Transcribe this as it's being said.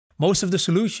Most of the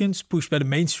solutions pushed by the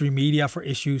mainstream media for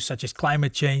issues such as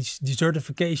climate change,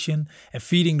 desertification, and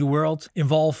feeding the world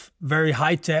involve very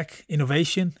high-tech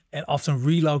innovation and often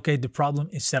relocate the problem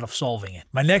instead of solving it.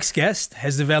 My next guest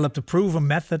has developed a proven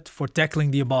method for tackling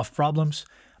the above problems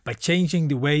by changing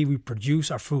the way we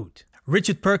produce our food.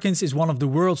 Richard Perkins is one of the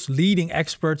world's leading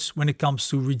experts when it comes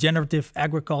to regenerative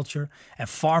agriculture and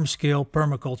farm-scale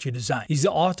permaculture design. He's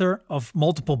the author of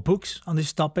multiple books on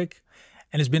this topic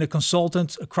and has been a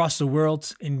consultant across the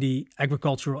world in the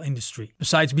agricultural industry.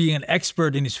 Besides being an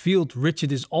expert in his field,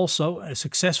 Richard is also a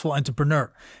successful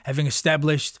entrepreneur, having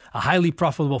established a highly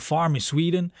profitable farm in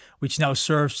Sweden, which now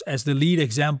serves as the lead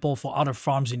example for other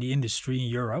farms in the industry in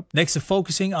Europe. Next to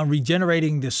focusing on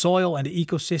regenerating the soil and the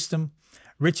ecosystem,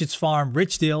 Richard's farm,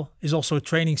 Ridgedale, is also a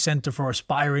training center for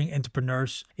aspiring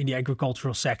entrepreneurs in the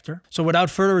agricultural sector. So without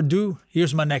further ado,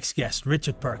 here's my next guest,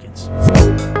 Richard Perkins.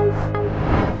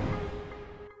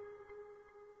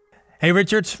 Hey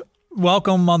Richard,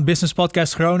 welcome on Business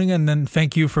Podcast Groningen and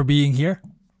thank you for being here.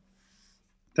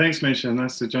 Thanks, Micha.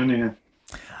 Nice to join you here.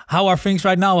 How are things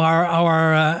right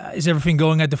now? Is everything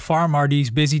going at the farm? Are these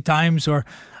busy times or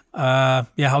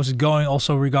how's it going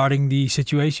also regarding the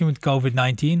situation with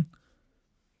COVID-19?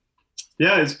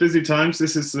 Yeah, it's busy times.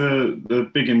 This is the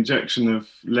big injection of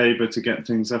labor to get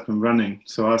things up and running.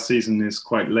 So our season is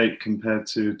quite late compared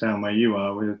to down where you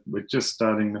are. We're just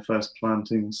starting the first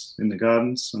plantings in the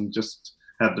gardens and just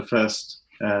had the first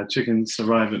chickens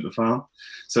arrive at the farm.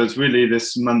 So it's really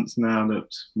this month now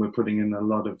that we're putting in a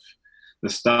lot of the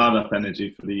startup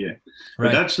energy for the year.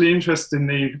 Right. But actually,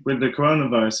 interestingly, with the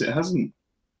coronavirus, it hasn't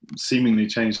seemingly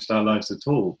changed our lives at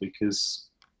all because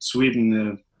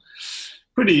Sweden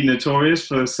pretty notorious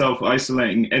for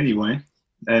self-isolating anyway,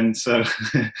 and so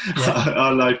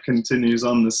our life continues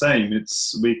on the same.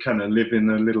 We kind of live in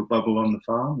a little bubble on the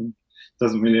farm, and it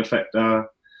doesn't really affect our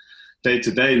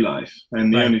day-to-day life.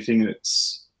 And the only thing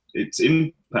it's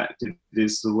impacted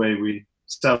is the way we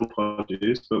sell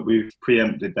produce, but we've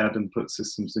preempted that and put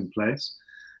systems in place.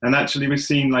 And actually, we've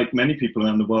seen, like many people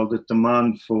around the world, the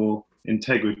demand for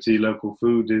integrity local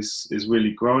food is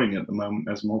really growing at the moment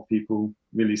as more people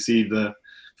really see the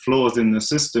flaws in the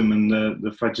system and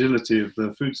the fragility of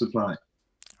the food supply.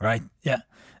 Right. Yeah.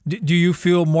 Do you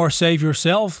feel more safe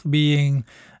yourself being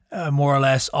more or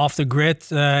less off the grid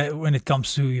when it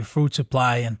comes to your food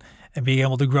supply and being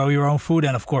able to grow your own food,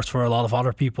 and of course for a lot of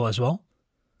other people as well?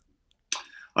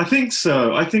 I think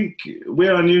so. I think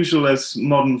we're unusual as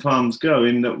modern farms go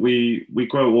in that we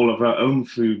grow all of our own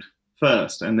food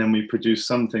first, and then we produce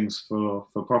some things for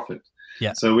profit.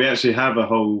 Yeah. So we actually have a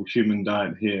whole human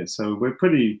diet here. So we're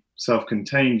pretty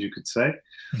self-contained, you could say.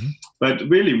 Mm-hmm. But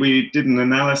really, we did an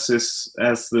analysis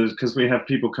because we have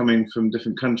people coming from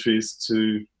different countries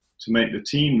to make the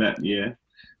team that year.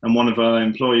 And one of our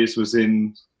employees was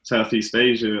in Southeast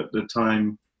Asia at the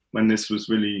time when this was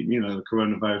really, the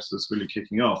coronavirus was really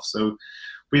kicking off. So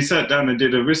we sat down and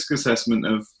did a risk assessment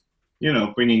of,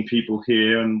 bringing people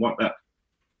here and what that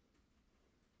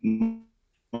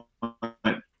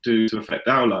might do to affect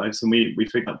our lives. And we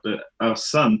figured out that our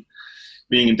son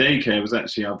being in daycare was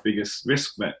actually our biggest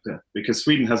risk vector because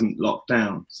Sweden hasn't locked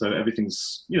down. So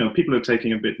everything's, people are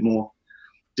taking a bit more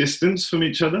distance from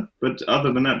each other, but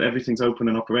other than that, everything's open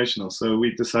and operational. So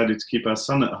we decided to keep our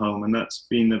son at home, and that's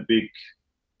been a big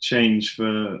change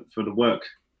for the work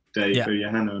day for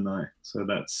Johanna and I. So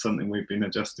that's something we've been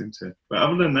adjusting to. But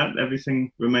other than that,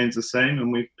 everything remains the same,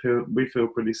 and we feel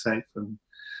pretty safe. And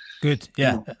good.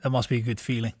 Yeah, that must be a good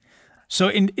feeling. So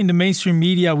in the mainstream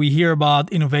media, we hear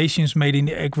about innovations made in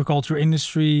the agriculture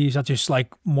industry, such as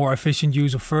like more efficient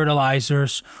use of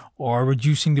fertilizers or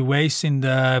reducing the waste in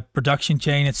the production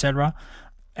chain, etc.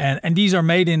 And these are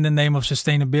made in the name of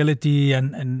sustainability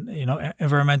and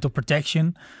environmental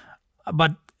protection.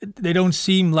 But they don't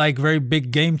seem like very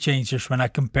big game changers when I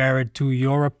compare it to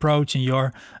your approach and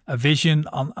your vision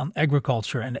on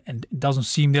agriculture. And it doesn't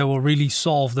seem they will really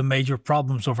solve the major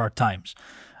problems of our times.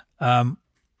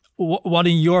 What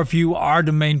in your view are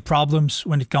the main problems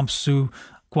when it comes to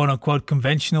quote unquote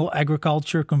conventional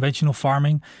agriculture, conventional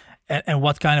farming, and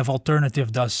what kind of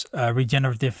alternative does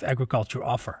regenerative agriculture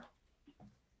offer?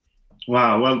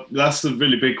 Wow, well, that's a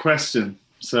really big question.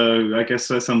 So I guess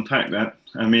let's unpack that.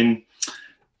 I mean,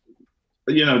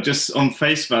 just on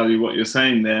face value, what you're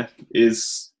saying there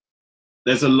is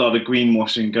there's a lot of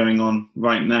greenwashing going on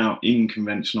right now in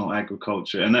conventional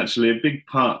agriculture. And actually a big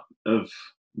part of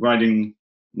writing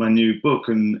my new book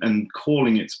and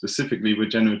calling it specifically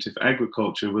regenerative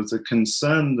agriculture was a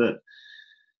concern that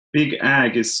big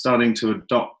ag is starting to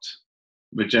adopt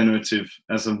regenerative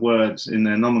as a word in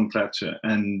their nomenclature.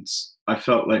 And I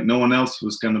felt like no one else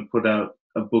was going to put out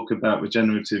a book about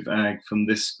regenerative ag from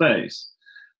this space.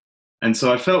 And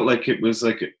so I felt like it was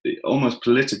like almost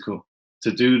political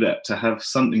to do that, to have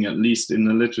something at least in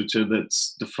the literature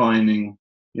that's defining,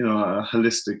 you know, a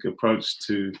holistic approach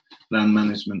to land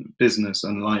management, business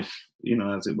and life, you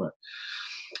know, as it were.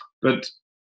 But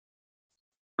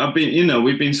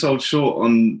we've been sold short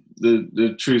on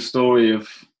the true story of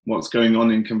what's going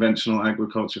on in conventional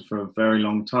agriculture for a very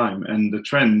long time. And the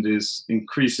trend is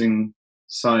increasing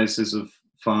sizes of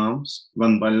farms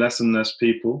run by less and less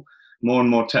people, more and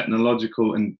more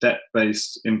technological and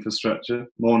debt-based infrastructure,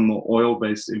 more and more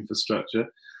oil-based infrastructure,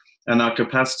 and our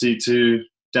capacity to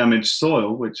damage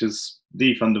soil, which is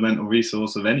the fundamental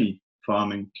resource of any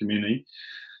farming community,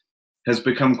 has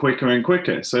become quicker and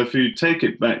quicker. So if you take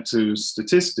it back to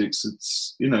statistics,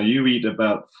 it's, you know, you eat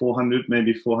about 400,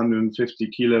 maybe 450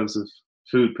 kilos of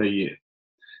food per year.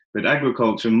 But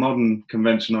agriculture, modern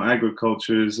conventional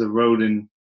agriculture, is eroding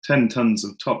 10 tons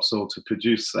of topsoil to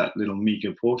produce that little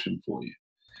meager portion for you.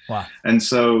 Wow. And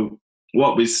so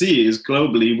what we see is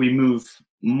globally, we move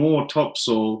more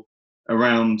topsoil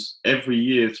around every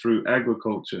year through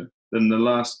agriculture than the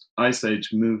last ice age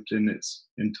moved in its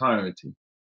entirety.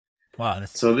 Wow.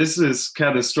 So this is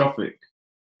catastrophic.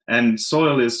 And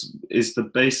soil is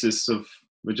the basis of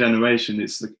regeneration.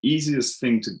 It's the easiest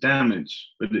thing to damage,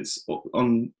 but it's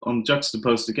on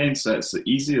juxtaposed against that, it's the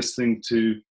easiest thing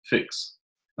to fix.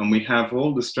 And we have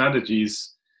all the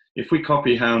strategies. If we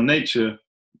copy how nature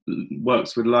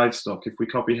works with livestock, if we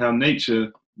copy how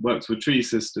nature works with tree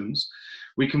systems,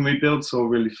 we can rebuild soil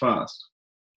really fast.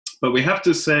 But we have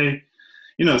to say,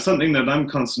 you know, something that I'm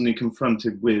constantly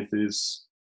confronted with is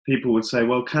people would say,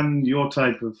 well, can your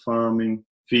type of farming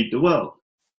feed the world?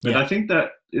 But I think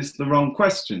that is the wrong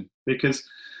question, because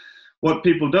what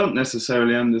people don't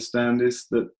necessarily understand is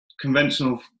that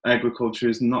conventional agriculture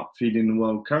is not feeding the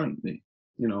world currently.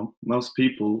 You know, most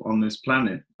people on this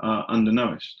planet are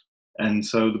undernourished. And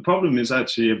so the problem is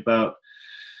actually about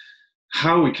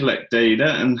how we collect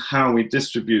data and how we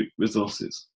distribute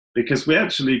resources, because we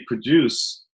actually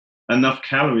produce enough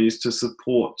calories to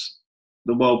support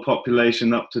the world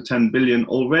population up to 10 billion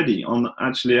already on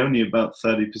actually only about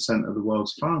 30% of the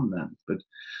world's farmland. But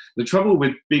the trouble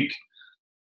with big,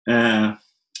 with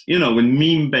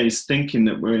meme-based thinking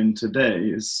that we're in today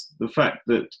is the fact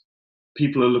that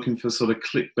people are looking for sort of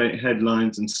clickbait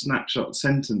headlines and snapshot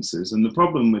sentences. And the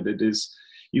problem with it is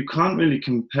you can't really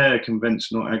compare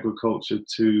conventional agriculture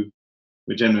to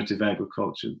regenerative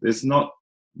agriculture. They're not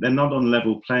on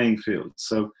level playing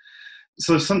fields.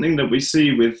 So something that we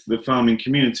see with the farming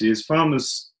community is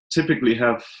farmers typically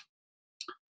have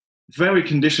very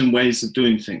conditioned ways of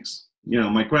doing things. You know,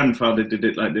 my grandfather did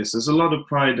it like this. There's a lot of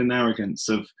pride and arrogance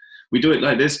of, we do it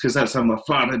like this because that's how my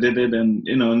father did it, and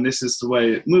you know, and this is the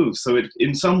way it moves. So it,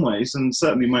 in some ways, and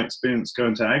certainly my experience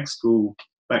going to ag school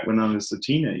back when I was a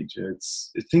teenager,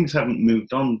 things haven't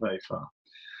moved on very far.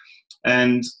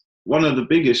 And one of the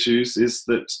big issues is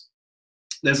that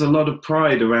there's a lot of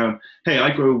pride around, hey,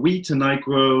 I grow wheat and I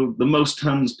grow the most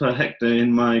tons per hectare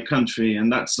in my country, and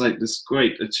that's like this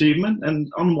great achievement. And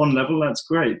on one level, that's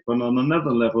great, but on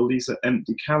another level, these are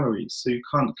empty calories. So you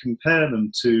can't compare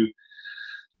them to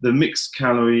the mixed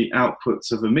calorie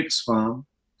outputs of a mixed farm,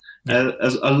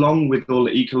 along with all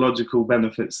the ecological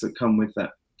benefits that come with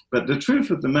that. But the truth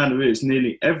of the matter is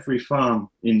nearly every farm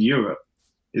in Europe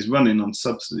is running on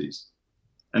subsidies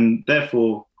and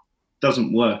therefore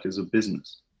doesn't work as a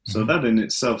business. So that in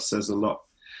itself says a lot.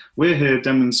 We're here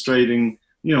demonstrating,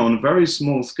 you know, on a very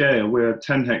small scale, we're a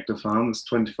 10-hectare farm, that's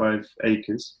 25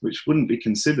 acres, which wouldn't be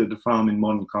considered a farm in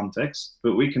modern context,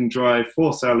 but we can drive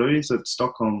 4 salaries at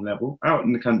Stockholm level out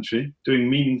in the country, doing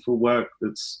meaningful work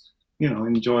that's, you know,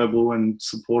 enjoyable and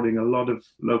supporting a lot of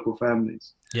local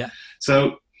families. Yeah.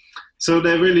 So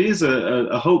there really is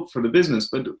a hope for the business,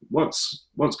 but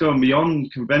what's going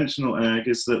beyond conventional ag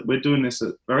is that we're doing this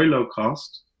at very low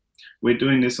cost. We're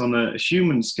doing this on a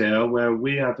human scale where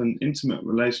we have an intimate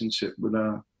relationship with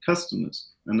our customers.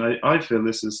 And I feel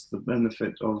this is the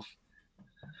benefit of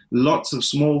lots of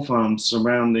small farms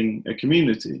surrounding a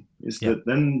community, is that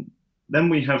then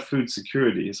we have food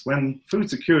security. Food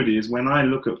security is when I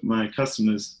look at my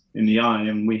customers in the eye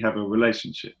and we have a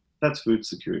relationship. That's food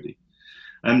security.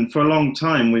 And for a long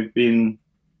time, we've been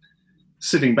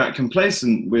sitting back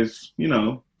complacent with, you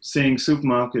know, seeing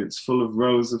supermarkets full of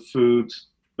rows of food,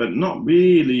 but not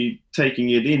really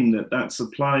taking it in that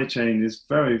supply chain is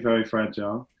very, very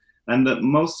fragile, and that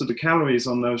most of the calories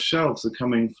on those shelves are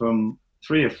coming from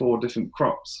 3 or 4 different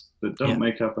crops that don't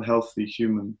make up a healthy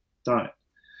human diet.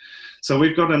 So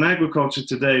we've got an agriculture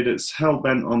today that's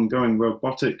hell-bent on going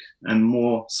robotic and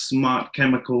more smart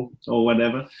chemical or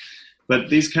whatever. But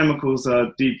these chemicals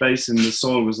are debasing the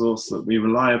soil resource that we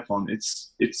rely upon.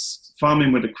 It's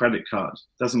farming with a credit card.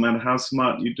 Doesn't matter how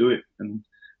smart you do it and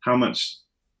how much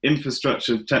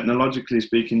infrastructure, technologically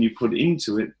speaking, you put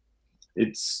into it.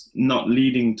 It's not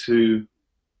leading to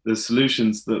the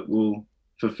solutions that will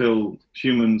fulfill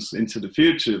humans into the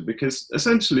future, because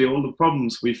essentially all the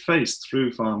problems we face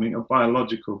through farming are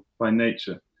biological by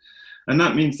nature. And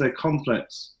that means they're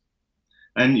complex.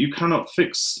 And you cannot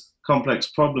fix complex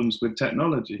problems with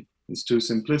technology. It's too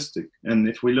simplistic. And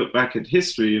if we look back at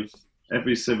history of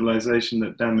every civilization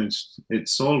that damaged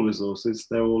its soil resources,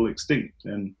 they're all extinct.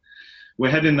 And we're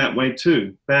heading that way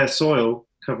too. Bare soil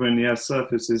covering the Earth's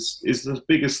surface is the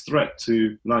biggest threat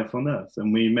to life on Earth.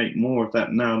 And we make more of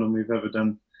that now than we've ever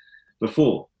done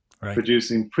before, right,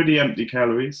 producing pretty empty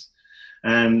calories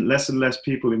and less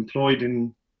people employed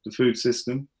in the food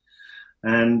system.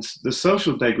 And the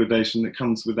social degradation that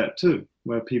comes with that too,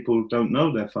 where people don't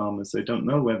know they're farmers, they don't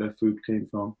know where their food came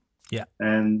from. Yeah.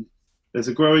 And there's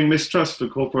a growing mistrust for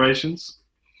corporations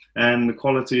and the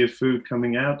quality of food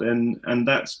coming out, and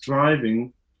that's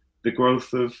driving the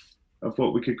growth of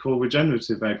what we could call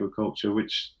regenerative agriculture,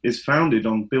 which is founded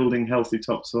on building healthy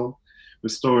topsoil,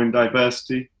 restoring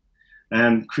diversity,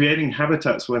 and creating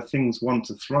habitats where things want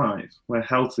to thrive, where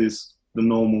health is the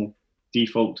normal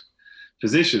default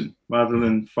position, rather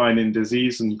than fighting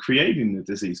disease and creating the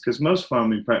disease, because most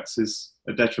farming practices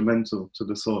are detrimental to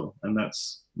the soil, and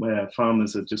that's where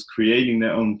farmers are just creating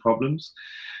their own problems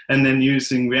and then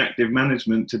using reactive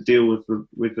management to deal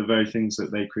with the very things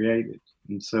that they created.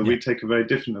 And so we take a very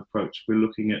different approach. We're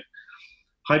looking at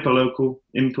hyperlocal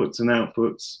inputs and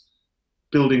outputs,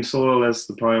 building soil as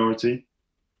the priority,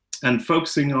 and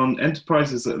focusing on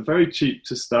enterprises that are very cheap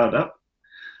to start up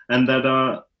and that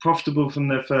are profitable from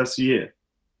their first year.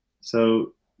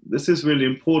 So this is really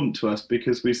important to us,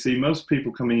 because we see most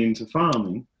people coming into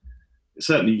farming,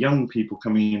 certainly young people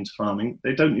coming into farming,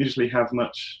 they don't usually have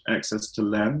much access to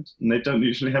land and they don't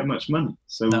usually have much money.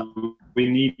 So we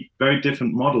need very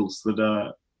different models that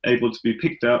are able to be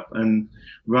picked up and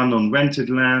run on rented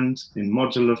land in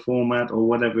modular format or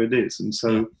whatever it is. And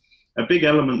so a big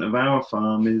element of our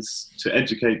farm is to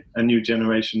educate a new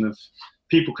generation of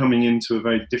people coming into a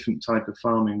very different type of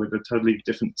farming with a totally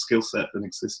different skill set than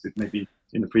existed maybe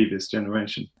in the previous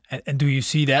generation. And do you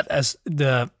see that as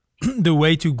the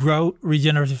way to grow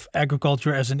regenerative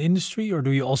agriculture as an industry, or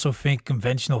do you also think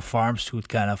conventional farms should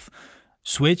kind of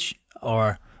switch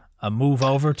or move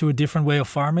over to a different way of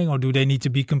farming, or do they need to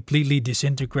be completely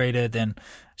disintegrated and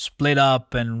split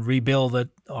up and rebuild it?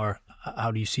 Or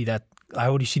how do you see that?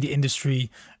 How do you see the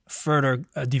industry further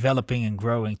developing and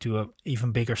growing to an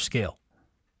even bigger scale?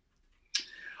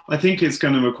 I think it's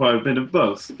going to require a bit of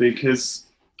both, because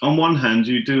on one hand,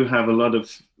 you do have a lot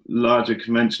of larger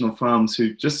conventional farms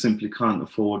who just simply can't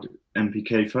afford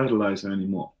NPK fertilizer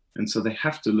anymore. And so they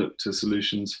have to look to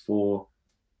solutions for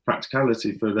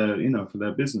practicality for their, for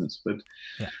their business. But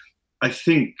I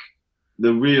think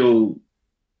the real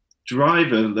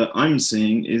driver that I'm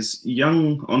seeing is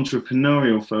young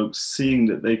entrepreneurial folks seeing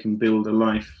that they can build a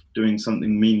life doing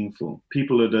something meaningful.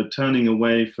 People that are turning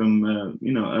away from,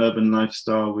 urban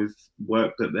lifestyle with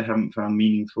work that they haven't found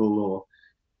meaningful or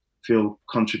feel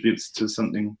contributes to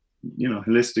something,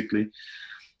 holistically.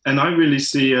 And I really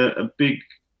see a big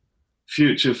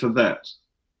future for that,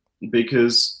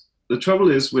 because the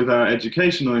trouble is with our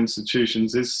educational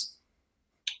institutions is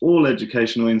all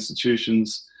educational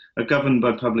institutions are governed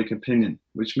by public opinion,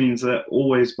 which means they're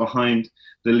always behind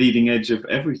the leading edge of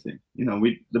everything.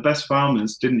 The best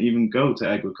farmers didn't even go to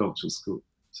agricultural school.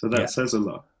 So that says a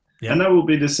lot. Yeah. And that will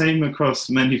be the same across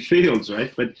many fields,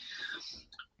 right? But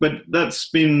that's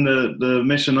been the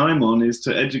mission I'm on, is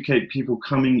to educate people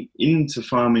coming into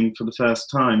farming for the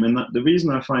first time. And the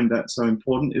reason I find that so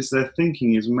important is their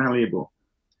thinking is malleable.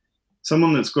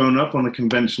 Someone that's grown up on a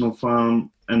conventional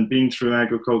farm and been through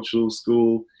agricultural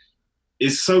school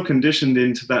is so conditioned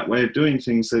into that way of doing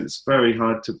things that it's very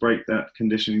hard to break that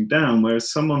conditioning down.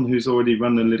 Whereas someone who's already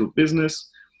run a little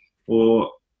business or,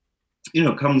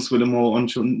 comes with a more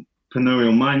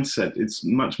entrepreneurial mindset, it's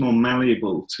much more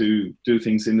malleable to do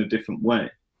things in a different way.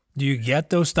 Do you get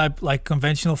those type, like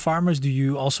conventional farmers? Do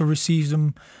you also receive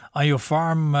them on your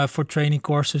farm for training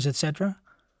courses, etc.?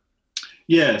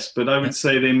 Yes, but I would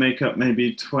say they make up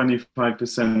maybe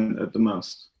 25% at the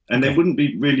most. And they wouldn't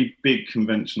be really big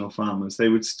conventional farmers. They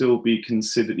would still be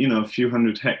considered, a few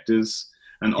hundred hectares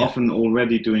and often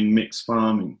already doing mixed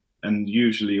farming and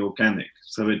usually organic.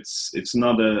 So it's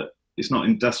not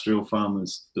industrial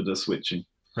farmers that are switching.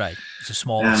 Right. It's a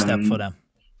small step for them.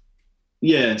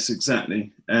 Yes,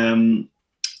 exactly.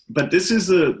 But this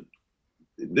is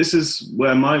this is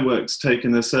where my work's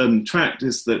taken a certain track,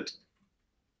 is that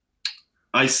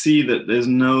I see that there's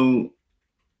no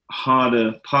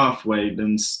harder pathway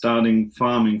than starting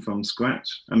farming from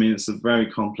scratch. I mean, it's a very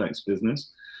complex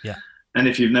business. Yeah. And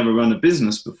if you've never run a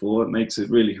business before, it makes it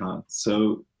really hard.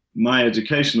 So my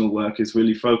educational work is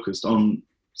really focused on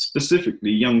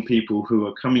specifically young people who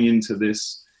are coming into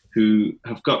this, who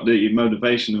have got the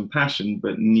motivation and passion,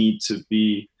 but need to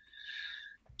be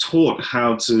taught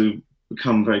how to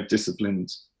become very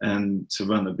disciplined and to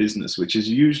run a business, which is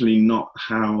usually not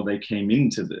how they came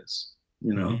into this.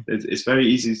 You know, it's very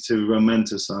easy to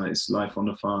romanticize life on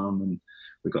a farm, and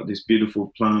we've got these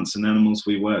beautiful plants and animals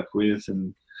we work with,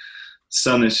 and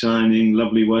sun is shining,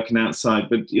 lovely working outside.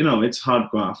 But, you know, it's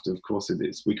hard graft, of course it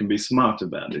is. We can be smart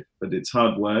about it, but it's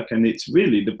hard work. And it's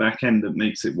really the back end that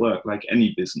makes it work, like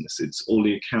any business. It's all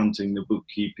the accounting, the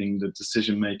bookkeeping, the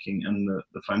decision-making, and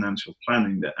the financial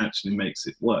planning that actually makes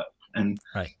it work. And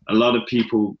a lot of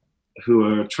people who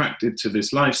are attracted to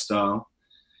this lifestyle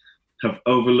have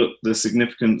overlooked the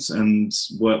significance and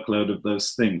workload of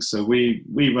those things. So we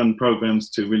run programs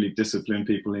to really discipline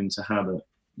people into how to,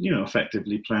 you know,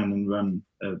 effectively plan and run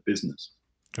a business.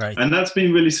 Right. And that's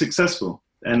been really successful.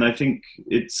 And I think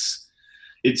it's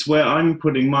where I'm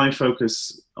putting my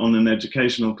focus on an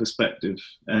educational perspective.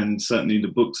 And certainly the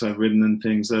books I've written and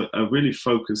things are really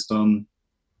focused on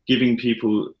giving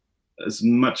people as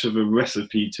much of a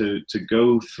recipe to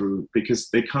go through, because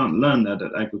they can't learn that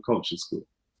at agriculture school.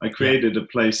 I created a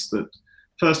place that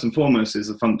first and foremost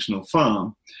is a functional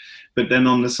farm, but then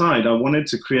on the side, I wanted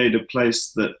to create a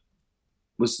place that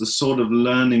was the sort of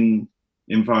learning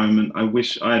environment I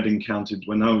wish I had encountered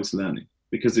when I was learning,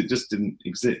 because it just didn't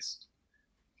exist.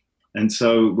 And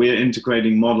so we're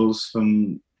integrating models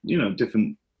from, you know,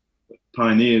 different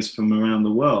pioneers from around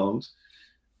the world,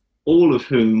 all of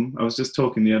whom, I was just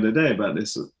talking the other day about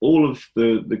this, all of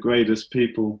the greatest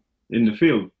people in the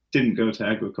field didn't go to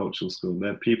agricultural school.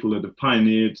 They're people that have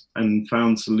pioneered and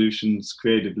found solutions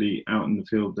creatively out in the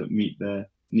field that meet their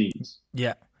needs.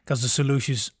 Yeah, because the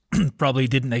solutions probably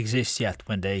didn't exist yet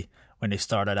when they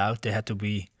started out. They had to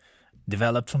be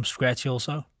developed from scratch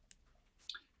also.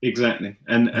 Exactly.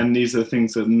 And these are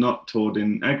things that are not taught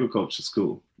in agriculture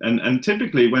school. And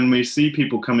typically when we see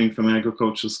people coming from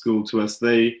agriculture school to us,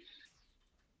 they're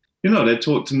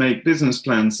taught to make business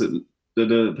plans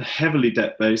that are heavily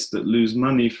debt-based, that lose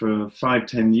money for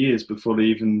 5-10 years before they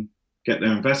even get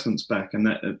their investments back. And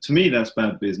that, to me, that's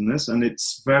bad business. And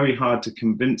it's very hard to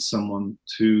convince someone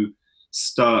to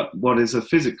start what is a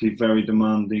physically very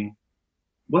demanding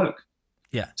work.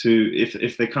 Yeah.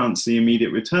 If they can't see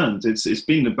immediate returns. It's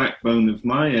been the backbone of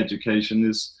my education,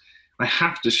 is I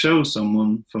have to show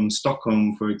someone from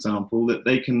Stockholm, for example, that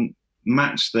they can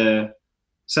match their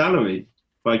salary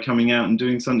by coming out and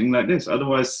doing something like this.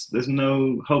 Otherwise, there's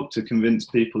no hope to convince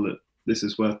people that this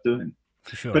is worth doing.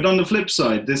 For sure. But on the flip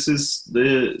side, this is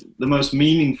the most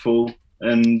meaningful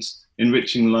and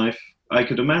enriching life I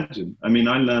could imagine. I mean,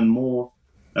 I learn more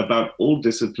about all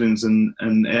disciplines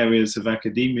and areas of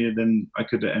academia than I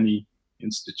could at any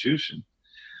institution.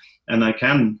 And I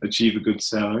can achieve a good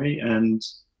salary, and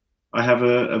I have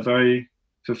a very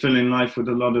fulfilling life with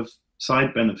a lot of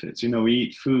side benefits. You know, we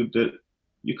eat food that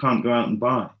you can't go out and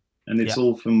buy, and it's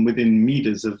all from within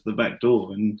meters of the back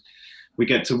door. And we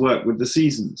get to work with the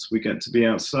seasons. We get to be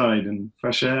outside and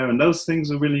fresh air, and those things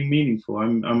are really meaningful.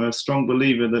 I'm a strong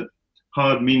believer that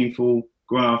hard, meaningful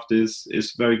graft is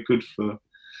very good for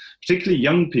particularly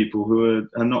young people who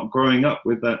are not growing up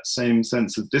with that same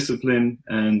sense of discipline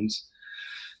and,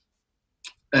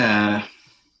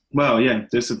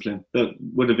 discipline that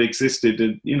would have existed,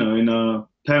 in our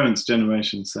parents'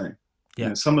 generation, say. Yeah. You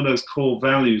know, some of those core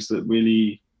values that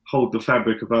really hold the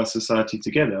fabric of our society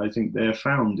together, I think they're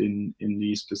found in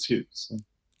these pursuits. So.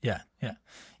 Yeah.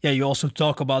 You also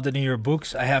talk about it in your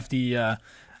books. I have the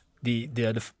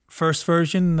first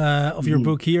version of your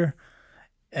book here.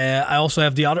 I also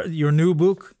have your new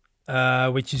book,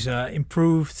 which is an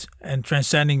improved and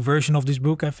transcending version of this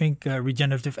book. I think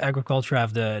Regenerative Agriculture. I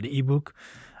have the ebook.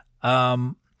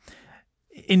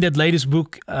 In that latest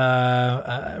book,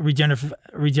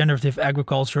 Regenerative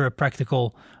Agriculture, a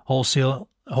practical whole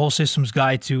systems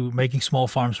guide to making small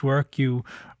farms work, you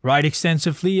write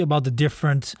extensively about the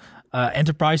different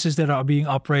enterprises that are being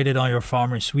operated on your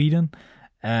farm in Sweden.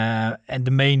 And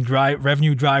the main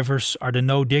revenue drivers are the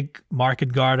no-dig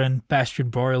market garden,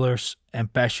 pastured broilers,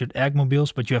 and pastured egg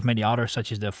mobiles. But you have many others,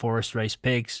 such as the forest-raised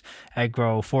pigs,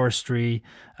 agroforestry,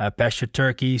 pastured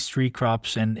turkeys, tree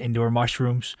crops, and indoor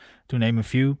mushrooms, to name a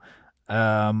few.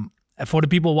 And for the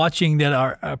people watching that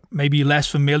are maybe less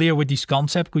familiar with this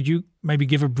concept, could you maybe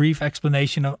give a brief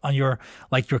explanation on your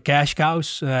cash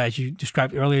cows? As you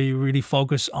described earlier, you really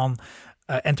focus on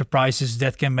enterprises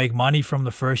that can make money from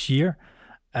the first year.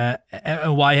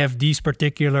 And why have these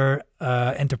particular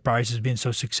enterprises been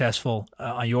so successful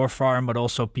on your farm, but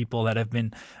also people that have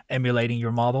been emulating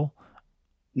your model?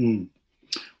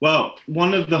 Well,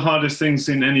 one of the hardest things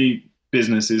in any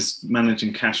business is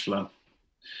managing cash flow.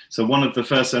 So one of the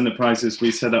first enterprises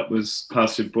we set up was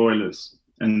pastured broilers.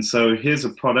 And so here's a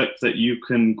product that you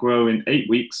can grow in 8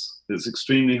 weeks. That's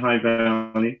extremely high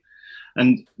value.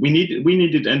 And we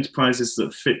needed enterprises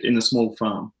that fit in a small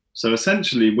farm. So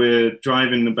essentially, we're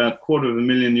driving about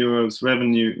 €250,000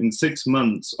 revenue in 6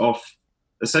 months off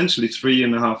essentially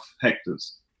 3.5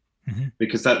 hectares,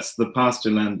 because that's the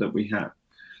pasture land that we have.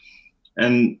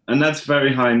 And that's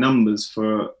very high numbers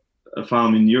for a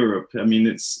farm in Europe. I mean,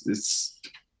 it's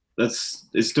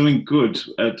doing good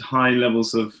at high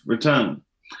levels of return.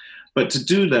 But to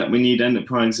do that, we need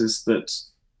enterprises that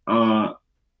are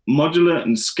modular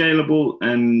and scalable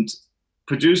and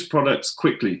produce products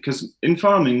quickly, because in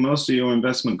farming, most of your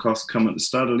investment costs come at the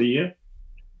start of the year.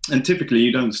 And typically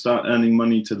you don't start earning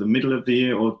money to the middle of the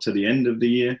year or to the end of the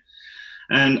year.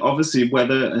 And obviously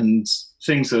weather and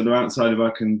things that are outside of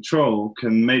our control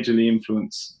can majorly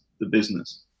influence the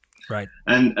business. Right.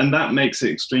 And that makes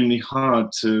it extremely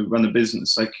hard to run a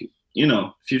business. Like, you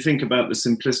know, if you think about the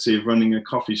simplicity of running a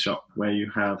coffee shop where you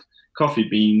have coffee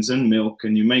beans and milk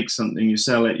and you make something, you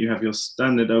sell it, you have your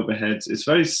standard overheads. It's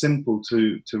very simple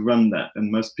to run that,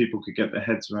 and most people could get their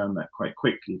heads around that quite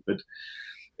quickly. But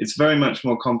it's very much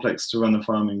more complex to run a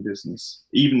farming business,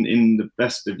 even in the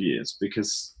best of years,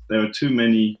 because there are too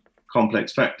many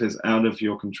complex factors out of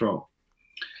your control.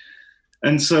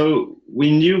 And so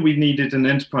we knew we needed an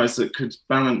enterprise that could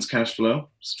balance cash flow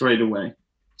straight away.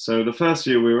 So the first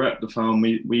year we were at the farm,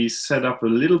 we set up a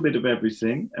little bit of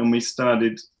everything, and we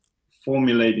started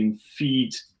formulating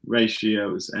feed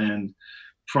ratios and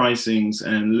pricings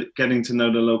and getting to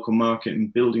know the local market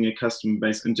and building a customer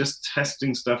base and just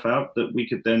testing stuff out that we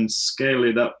could then scale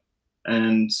it up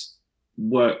and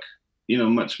work, you know,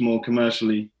 much more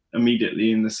commercially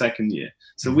immediately in the second year.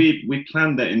 So we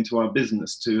planned that into our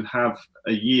business to have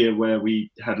a year where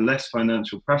we had less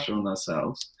financial pressure on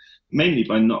ourselves, mainly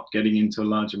by not getting into a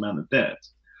large amount of debt,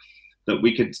 that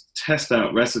we could test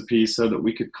out recipes so that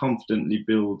we could confidently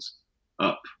build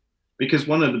up. Because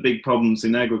one of the big problems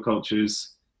in agriculture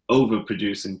is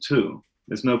overproducing too.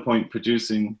 There's no point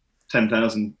producing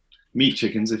 10,000 meat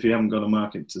chickens if you haven't got a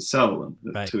market to sell them.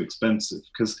 They're right. Too expensive,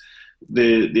 because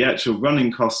the actual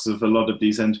running costs of a lot of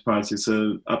these enterprises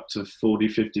are up to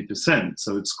 40-50%.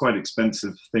 So it's quite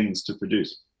expensive things to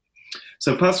produce.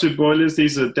 So pastured broilers,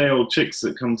 these are day-old chicks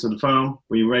that come to the farm.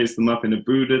 We raise them up in a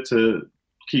brooder to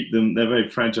keep them, they're very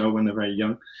fragile when they're very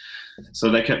young.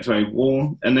 So they're kept very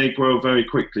warm and they grow very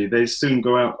quickly. They soon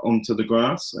go out onto the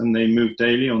grass and they move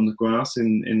daily on the grass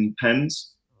in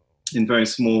pens, in very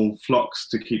small flocks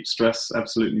to keep stress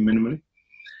absolutely minimally.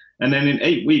 And then in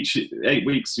 8 weeks,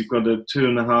 you've got a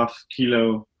 2.5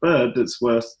 kilo bird that's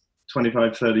worth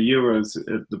 25-30 euros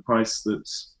at the price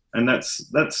that's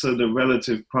at a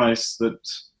relative price that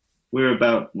we're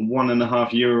about 1.5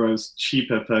 euros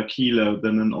cheaper per kilo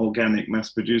than an organic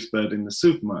mass-produced bird in the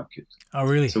supermarket. Oh,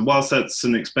 really? So whilst that's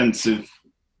an expensive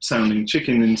sounding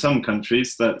chicken in some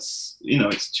countries, that's, you know,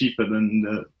 it's cheaper than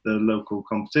the local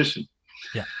competition.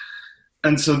 Yeah.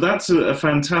 And so that's a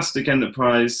fantastic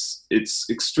enterprise. It's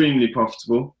extremely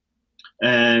profitable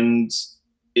and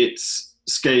it's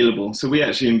scalable. So we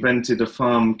actually invented a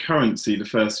farm currency the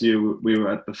first year we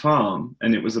were at the farm,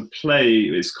 and it was a play.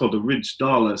 It's called a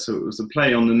Ridgedale. So it was a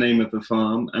play on the name of the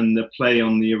farm and the play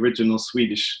on the original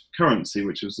Swedish currency,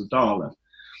 which was a dollar.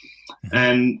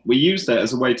 And we used that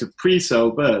as a way to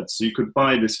pre-sell birds. So you could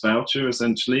buy this voucher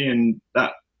essentially, and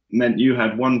that meant you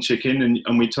had one chicken,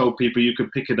 and we told people you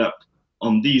could pick it up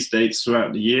on these dates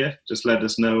throughout the year. Just let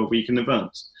us know a week in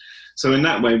advance. So in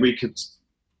that way, we could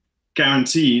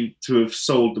guarantee to have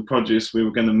sold the produce we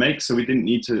were going to make, so we didn't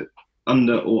need to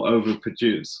under or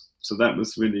overproduce. So that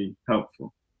was really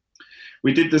helpful.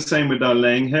 We did the same with our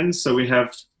laying hens. So we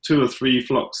have 2 or 3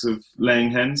 flocks of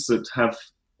laying hens that have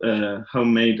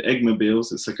homemade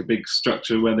eggmobiles. It's like a big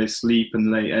structure where they sleep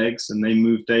and lay eggs, and they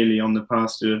move daily on the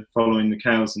pasture following the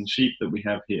cows and sheep that we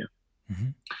have here.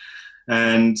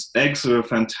 And eggs are a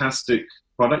fantastic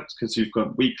product because you've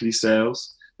got weekly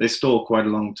sales. They store quite a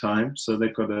long time, so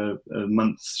they've got a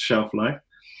month's shelf life.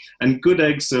 And good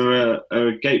eggs are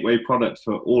a gateway product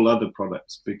for all other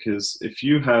products, because if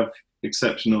you have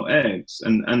exceptional eggs,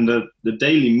 and the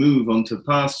daily move onto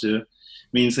pasture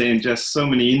means they ingest so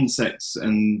many insects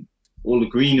and all the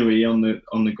greenery on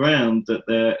the ground, that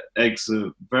their eggs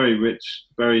are very rich,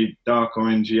 very dark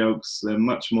orange yolks. They're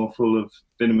much more full of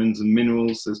vitamins and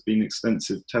minerals. There's been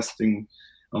extensive testing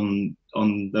on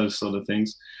those sort of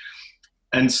things.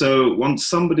 And so once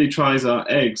somebody tries our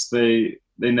eggs, they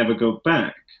never go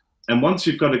back. And once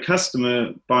you've got a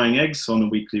customer buying eggs on a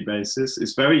weekly basis,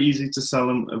 it's very easy to sell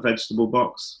them a vegetable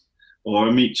box or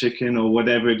a meat chicken or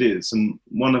whatever it is. And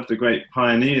one of the great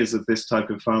pioneers of this type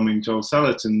of farming, Joel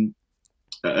Salatin,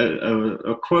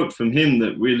 a quote from him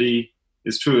that really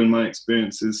is true in my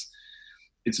experience is,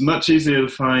 it's much easier to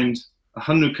find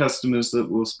 100 customers that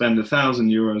will spend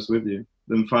 €1,000 with you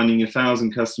than finding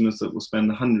 1,000 customers that will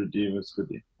spend €100 with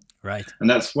you. Right. And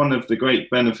that's one of the great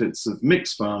benefits of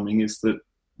mixed farming, is that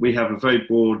we have a very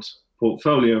broad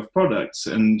portfolio of products,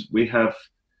 and we have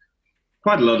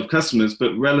quite a lot of customers,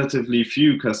 but relatively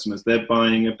few customers. They're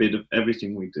buying a bit of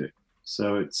everything we do.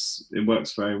 So it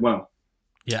works very well.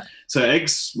 Yeah. So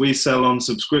eggs we sell on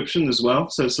subscription as well.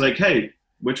 So it's like, hey,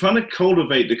 we're trying to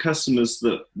cultivate the customers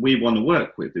that we want to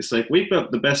work with. It's like, we've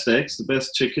got the best eggs, the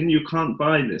best chicken. You can't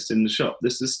buy this in the shop.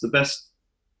 This is the best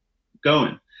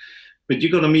going. But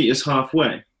you've got to meet us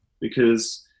halfway,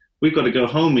 because we've got to go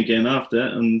home again after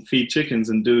and feed chickens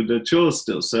and do the chores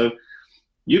still. So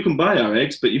you can buy our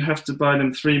eggs, but you have to buy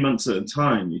them 3 months at a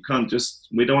time. You can't just,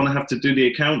 we don't want to have to do the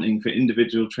accounting for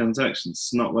individual transactions.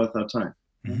 It's not worth our time.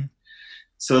 Mm-hmm.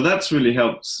 So that's really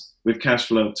helped with cash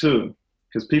flow too,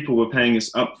 because people were paying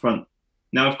us upfront.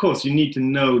 Now, of course, you need to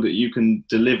know that you can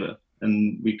deliver,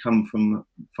 and we come from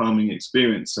farming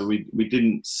experience, so we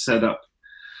didn't set up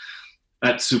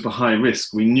at super high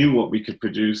risk. We knew what we could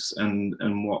produce and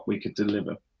what we could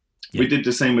deliver. Yeah. We did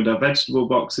the same with our vegetable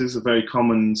boxes, a very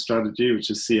common strategy, which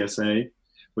is CSA,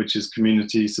 which is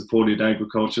community supported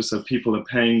agriculture. So people are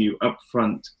paying you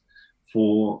upfront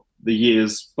for the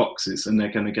year's boxes, and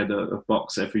they're going to get a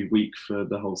box every week for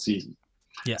the whole season.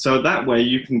 Yeah. So that way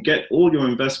you can get all your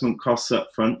investment costs up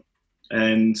front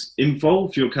and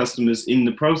involve your customers in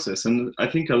the process. And I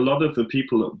think a lot of the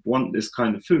people that want this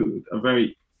kind of food are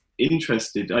very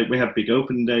interested. We have big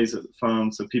open days at the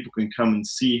farm, so people can come and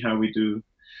see how we do.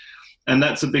 And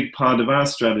that's a big part of our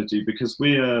strategy, because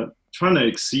we are trying to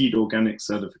exceed organic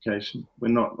certification. We're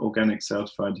not organic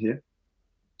certified here.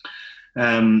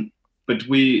 But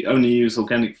we only use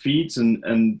organic feeds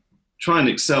and try and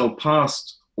excel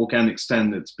past organic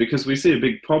standards, because we see a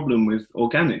big problem with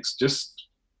organics. Just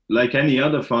like any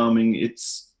other farming,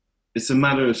 it's a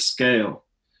matter of scale.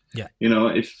 Yeah. You know,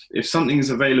 if something is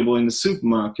available in the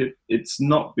supermarket, it's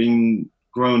not being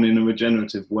grown in a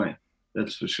regenerative way,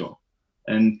 that's for sure.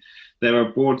 And there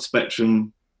are broad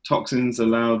spectrum toxins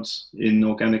allowed in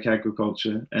organic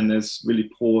agriculture, and there's really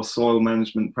poor soil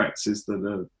management practices that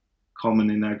are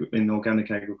common in organic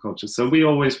agriculture. So we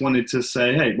always wanted to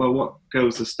say, hey, well, what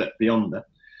goes a step beyond that?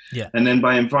 Yeah. And then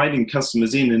by inviting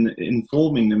customers in and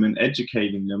informing them and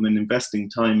educating them and investing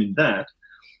time in that,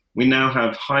 we now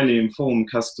have highly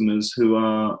informed customers who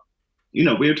are, you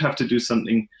know, we would have to do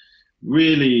something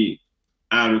really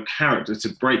out of character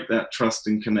to break that trust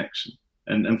and connection.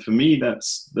 And for me,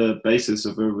 that's the basis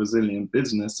of a resilient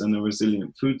business and a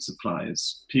resilient food supply,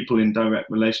 is people in direct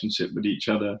relationship with each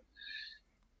other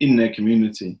in their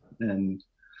community. And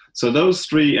so those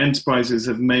three enterprises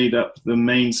have made up the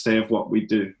mainstay of what we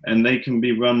do. And they can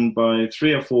be run by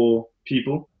 3 or 4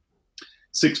 people,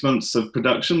 6 months of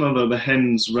production, although the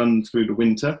hens run through the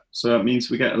winter. So that means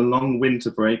we get a long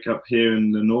winter break up here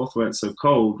in the north where it's so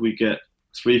cold. We get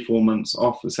 3-4 months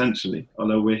off essentially,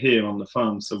 although we're here on the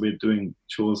farm, so we're doing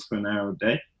chores for an hour a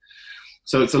day.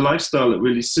 So it's a lifestyle that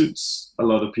really suits a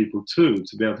lot of people too,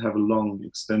 to be able to have a long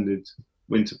extended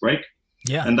winter break.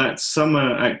 Yeah. And that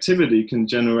summer activity can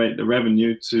generate the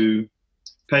revenue to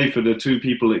pay for the 2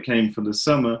 people that came for the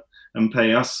summer and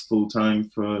pay us full time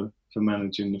for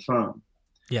managing the farm.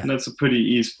 Yeah. And that's a pretty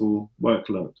easeful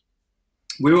workload.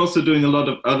 We're also doing a lot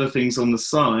of other things on the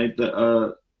side that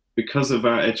are because of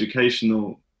our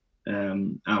educational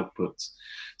outputs.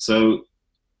 So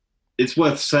it's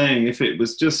worth saying, if it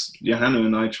was just Johanna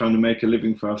and I trying to make a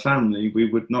living for our family,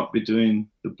 we would not be doing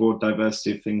the broad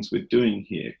diversity of things we're doing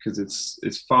here, because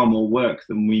it's far more work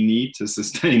than we need to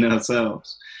sustain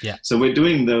ourselves. Yeah. So we're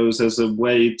doing those as a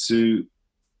way to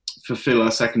fulfill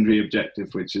our secondary objective,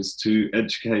 which is to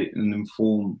educate and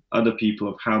inform other people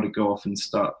of how to go off and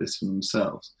start this for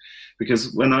themselves.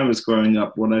 Because when I was growing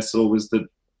up, what I saw was that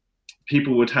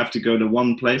people would have to go to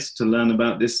one place to learn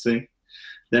about this thing.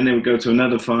 Then they would go to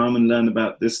another farm and learn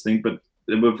about this thing. But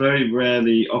there were very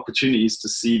rarely opportunities to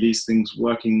see these things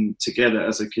working together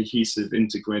as a cohesive,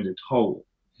 integrated whole.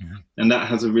 Mm-hmm. And that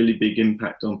has a really big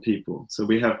impact on people. So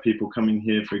we have people coming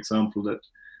here, for example, that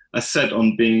are set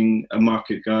on being a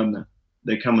market gardener.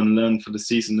 They come and learn for the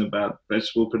season about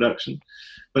vegetable production,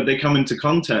 but they come into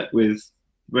contact with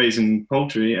raising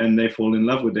poultry and they fall in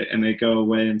love with it, and they go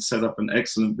away and set up an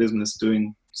excellent business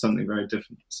doing something very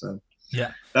different. So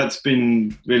yeah, that's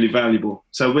been really valuable.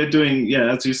 So we're doing,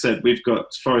 as you said, we've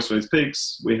got forest raised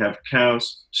pigs, we have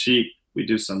cows, sheep, we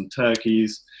do some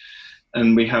turkeys,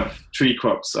 and we have tree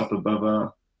crops up above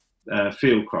our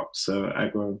field crops, so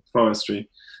agroforestry.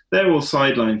 They're all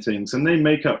sideline things, and they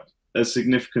make up a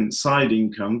significant side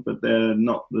income, but they're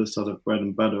not the sort of bread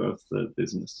and butter of the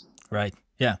business. Right.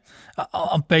 Yeah.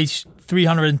 On page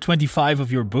 325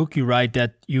 of your book, you write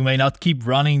that you may not keep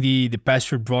running the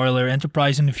pastured broiler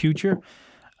enterprise in the future,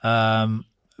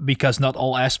 because not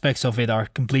all aspects of it are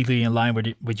completely in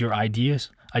line with your ideals.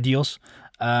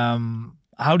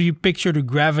 How do you picture the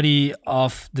gravity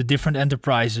of the different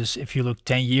enterprises if you look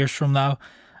 10 years from now?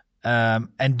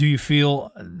 And do you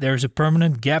feel there's a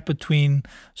permanent gap between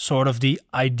sort of the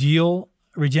ideal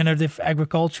regenerative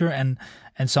agriculture and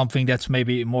something that's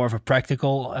maybe more of a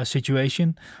practical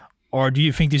situation? Or do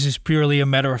you think this is purely a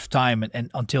matter of time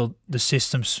and until the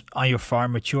systems on your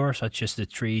farm mature, such as the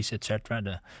trees,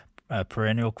 etc., the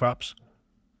perennial crops?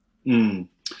 Well,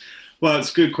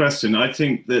 it's a good question. I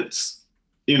think that,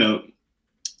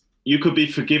 you could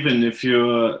be forgiven if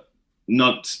you're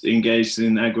not engaged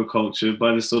in agriculture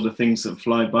by the sort of things that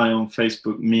fly by on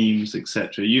Facebook memes,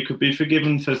 etc. You could be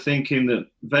forgiven for thinking that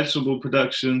vegetable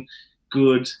production,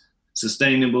 good,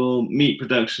 sustainable, meat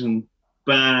production,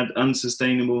 bad,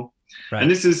 unsustainable. Right. And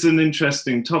this is an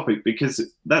interesting topic because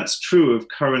that's true of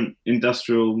current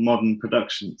industrial modern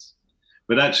productions.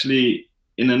 But actually,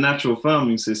 in a natural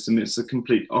farming system, it's the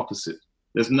complete opposite.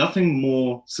 There's nothing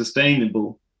more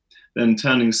sustainable than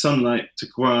turning sunlight to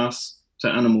grass to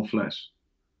animal flesh.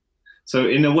 So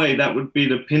in a way, that would be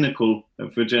the pinnacle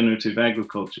of regenerative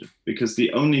agriculture, because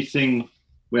the only thing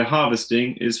we're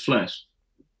harvesting is flesh,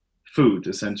 food,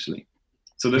 essentially.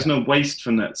 So there's no waste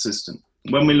from that system.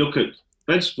 When we look at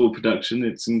vegetable production,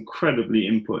 it's incredibly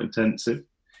input intensive.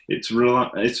 It's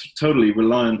totally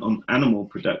reliant on animal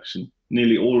production.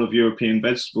 Nearly all of European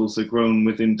vegetables are grown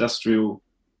with industrial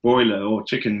broiler or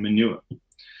chicken manure.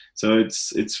 So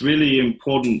it's really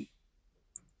important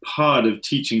part of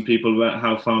teaching people about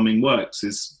how farming works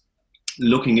is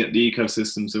looking at the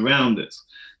ecosystems around us.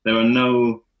 There are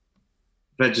no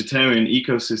vegetarian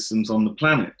ecosystems on the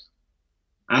planet.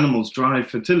 Animals drive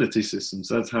fertility systems.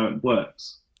 That's how it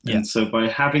works. Yeah. And so by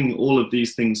having all of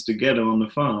these things together on the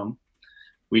farm,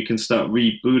 we can start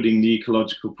rebooting the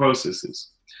ecological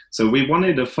processes. So we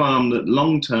wanted a farm that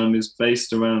long-term is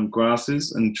based around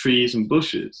grasses and trees and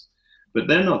bushes, but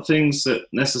they're not things that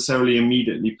necessarily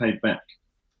immediately pay back.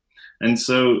 And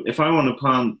so if I want to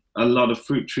plant a lot of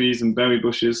fruit trees and berry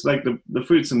bushes, like the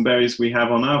fruits and berries we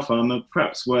have on our farm are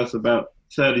perhaps worth about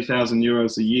 30,000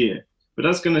 euros a year. But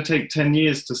that's going to take 10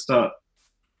 years to start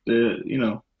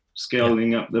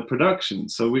scaling up the production.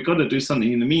 So we've got to do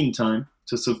something in the meantime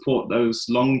to support those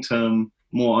long-term,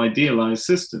 more idealized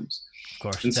systems. Of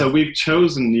course. And so we've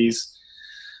chosen these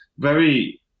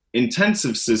very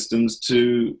intensive systems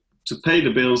to pay the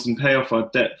bills and pay off our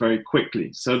debt very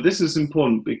quickly. So this is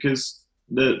important because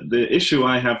the issue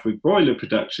I have with broiler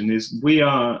production is we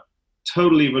are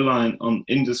totally reliant on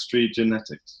industry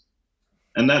genetics.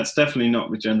 And that's definitely not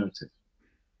regenerative.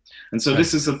 And so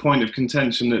this is a point of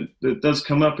contention that does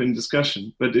come up in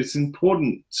discussion, but it's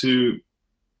important to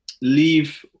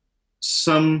leave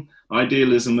some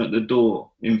idealism at the door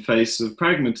in face of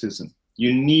pragmatism.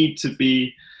 You need to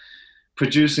be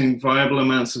producing viable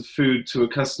amounts of food to a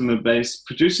customer base,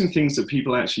 producing things that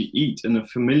people actually eat and are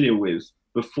familiar with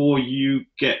before you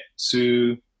get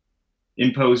to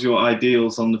impose your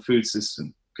ideals on the food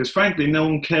system. Because frankly, no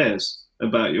one cares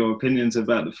about your opinions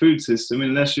about the food system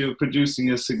unless you're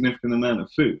producing a significant amount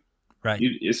of food. Right.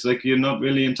 It's like you're not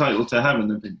really entitled to have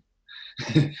an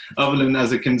opinion other than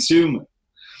as a consumer.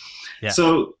 Yeah.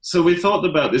 So we thought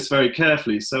about this very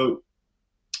carefully. So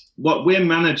what we're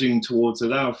managing towards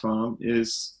at our farm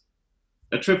is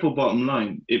a triple bottom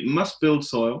line. It must build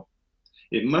soil,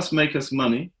 it must make us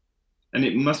money, and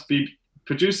it must be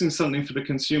producing something for the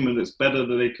consumer that's better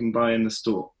than they can buy in the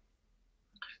store.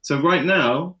 So right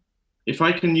now, if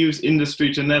I can use industry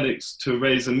genetics to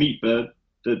raise a meat bird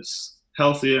that's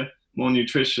healthier, more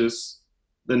nutritious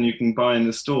than you can buy in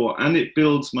the store, and it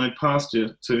builds my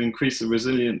pasture to increase the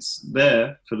resilience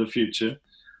there for the future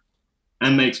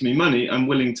and makes me money, I'm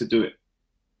willing to do it.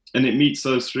 And it meets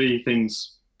those three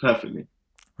things perfectly.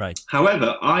 Right.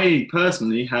 However, I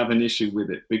personally have an issue with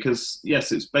it because,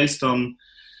 yes, it's based on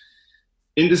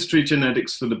industry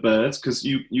genetics for the birds, because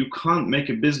you can't make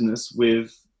a business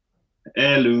with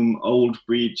heirloom old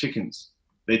breed chickens.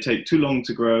 They take too long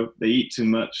to grow, they eat too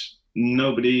much.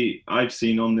 Nobody I've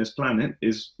seen on this planet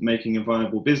is making a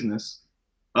viable business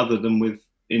other than with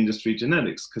industry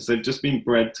genetics, because they've just been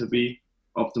bred to be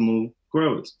optimal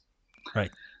growers.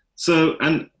 Right. So,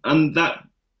 and that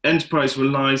enterprise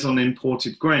relies on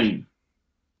imported grain,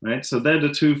 right? So they're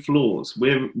the two flaws.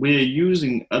 We're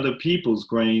using other people's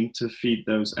grain to feed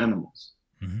those animals.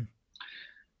 Mm-hmm.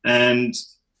 And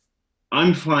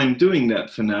I'm fine doing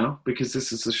that for now, because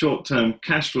this is a short-term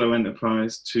cash flow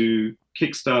enterprise to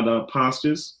kickstart our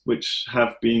pastures, which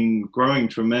have been growing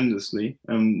tremendously.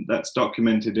 And that's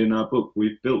documented in our book.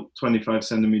 We've built 25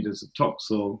 centimeters of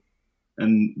topsoil,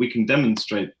 and we can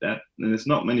demonstrate that. And there's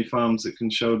not many farms that can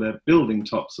show they're building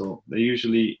topsoil. They're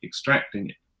usually extracting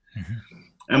it. Mm-hmm.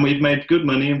 And we've made good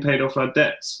money and paid off our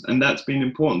debts. And that's been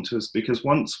important to us, because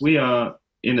once we are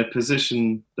in a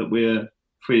position that we're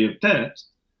free of debt,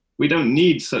 we don't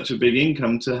need such a big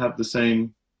income to have the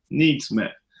same needs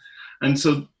met. And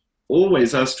so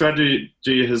always our strategy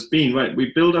has been, right,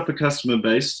 we build up a customer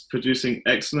base producing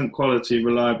excellent quality,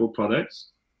 reliable products.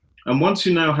 And once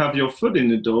you now have your foot in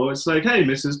the door, it's like, hey,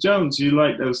 Mrs. Jones, you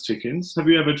like those chickens? Have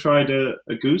you ever tried a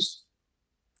goose?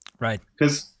 Right.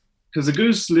 Because a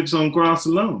goose lives on grass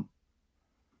alone.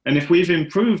 And if we've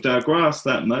improved our grass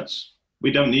that much,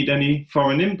 we don't need any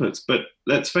foreign inputs. But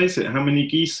let's face it, how many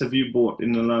geese have you bought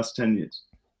in the last 10 years?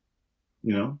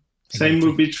 You know, exactly. Same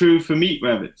would be true for meat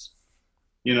rabbits.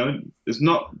 You know, there's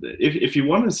not, if you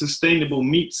want a sustainable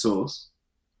meat source,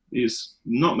 there's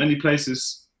not many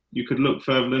places you could look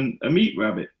further than a meat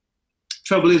rabbit.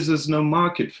 Trouble is, there's no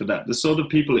market for that. The sort of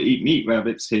people that eat meat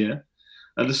rabbits here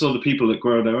are the sort of people that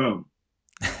grow their own.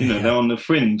 You know, yeah. They're on the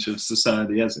fringe of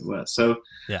society, as it were. So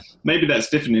yeah. Maybe that's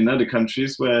different in other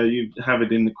countries where you have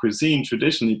it in the cuisine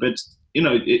traditionally, but, you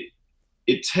know,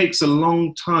 it takes a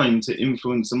long time to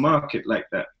influence a market like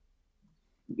that.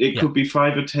 It could be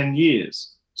 5 or 10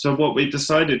 years. So what we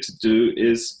decided to do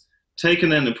is take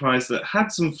an enterprise that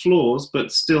had some flaws,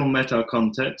 but still met our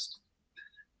context,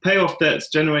 pay off debts,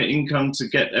 generate income to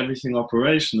get everything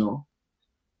operational,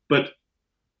 but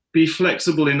be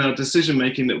flexible in our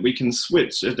decision-making, that we can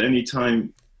switch at any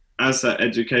time as that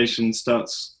education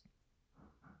starts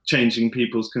changing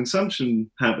people's consumption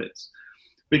habits.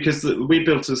 Because we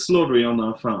built a slaughtery on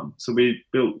our farm. So we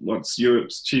built what's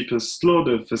Europe's cheapest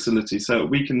slaughter facility, so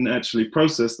we can actually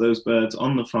process those birds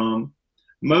on the farm,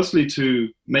 mostly to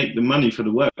make the money for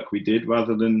the work we did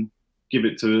rather than give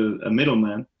it to a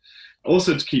middleman.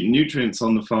 Also to keep nutrients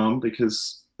on the farm,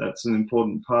 because that's an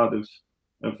important part of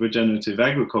regenerative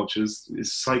agriculture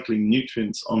is cycling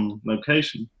nutrients on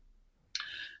location.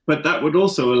 But that would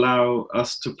also allow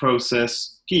us to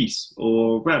process geese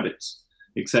or rabbits,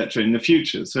 etc. in the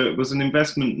future. So it was an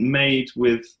investment made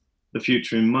with the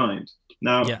future in mind.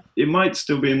 Now, It might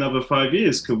still be another 5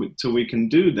 years till we can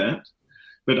do that.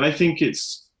 But I think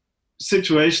it's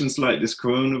situations like this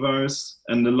coronavirus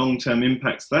and the long-term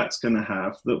impacts that's going to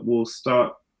have that will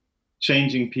start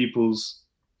changing people's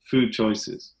food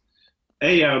choices.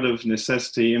 A, out of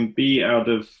necessity, and B, out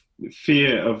of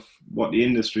fear of what the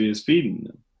industry is feeding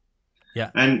them. Yeah.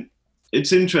 And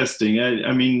it's interesting.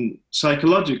 I mean,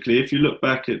 psychologically, if you look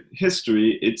back at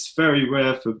history, it's very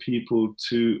rare for people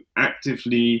to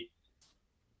actively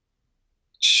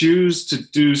choose to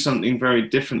do something very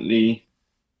differently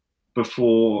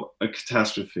before a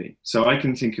catastrophe. So I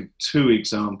can think of 2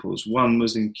 examples. One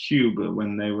was in Cuba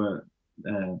when they were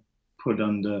put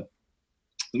under,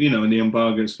 you know, the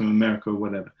embargoes from America or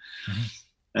whatever.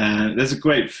 Mm-hmm. There's a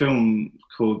great film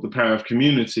called The Power of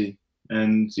Community.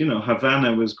 And, you know,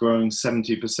 Havana was growing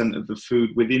 70% of the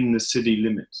food within the city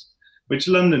limits, which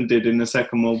London did in the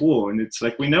Second World War. And it's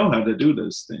like, we know how to do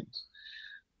those things.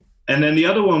 And then the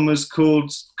other one was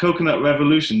called Coconut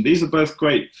Revolution. These are both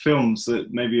great films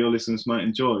that maybe your listeners might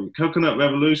enjoy. Coconut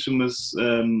Revolution was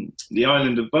the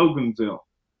island of Bougainville.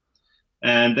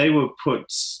 And they were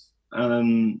put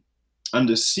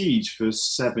under siege for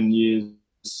 7 years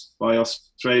by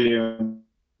Australia and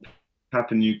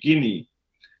Papua New Guinea,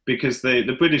 because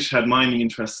the British had mining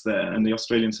interests there and the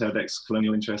Australians had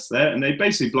ex-colonial interests there. And they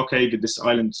basically blockaded this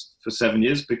island for 7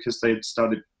 years because they had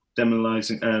started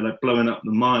demolizing, like blowing up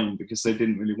the mine, because they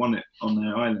didn't really want it on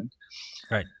their island.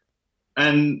 Right.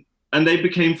 And they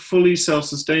became fully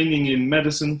self-sustaining in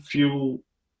medicine, fuel,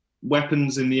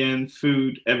 weapons in the end,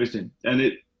 food, everything.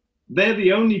 And they're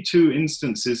the only 2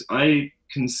 instances I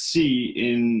can see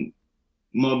in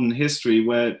modern history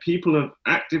where people have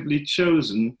actively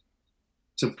chosen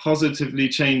to positively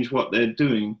change what they're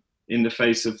doing in the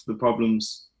face of the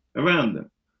problems around them.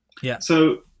 Yeah.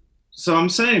 So I'm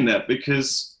saying that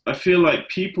because I feel like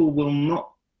people will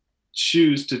not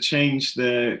choose to change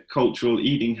their cultural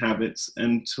eating habits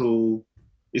until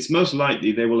it's most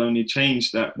likely they will only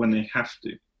change that when they have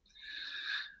to.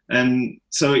 And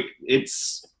so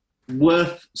it's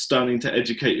worth starting to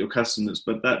educate your customers,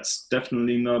 but that's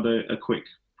definitely not a quick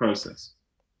process.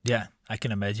 Yeah, I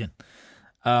can imagine.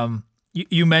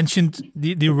 You mentioned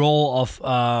the role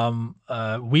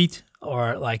of wheat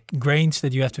or like grains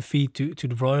that you have to feed to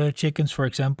the broiler chickens, for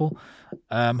example.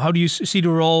 How do you see the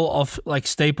role of like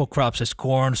staple crops as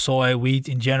corn, soy, wheat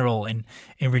in general in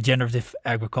regenerative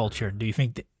agriculture? Do you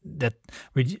think that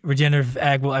regenerative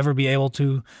ag will ever be able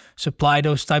to supply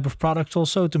those type of products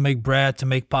also, to make bread, to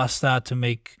make pasta, to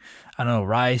make, I don't know,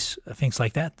 rice, things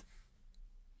like that?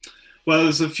 Well,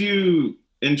 there's a few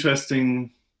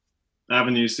interesting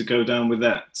avenues to go down with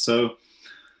that. So,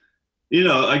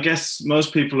 I guess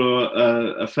most people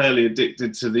are fairly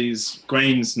addicted to these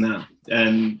grains now.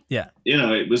 And,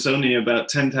 it was only about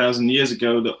 10,000 years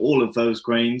ago that all of those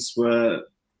grains were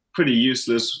pretty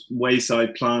useless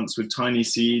wayside plants with tiny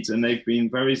seeds, and they've been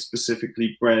very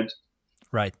specifically bred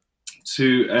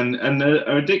to, and they're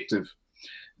addictive.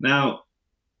 Now,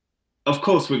 of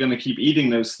course, we're going to keep eating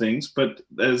those things, but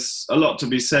there's a lot to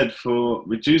be said for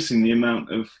reducing the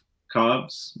amount of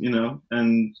carbs,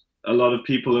 and a lot of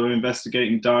people are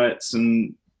investigating diets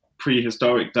and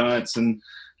prehistoric diets and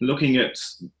looking at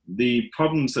the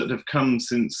problems that have come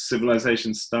since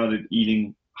civilization started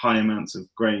eating high amounts of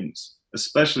grains,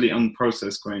 especially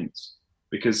unprocessed grains,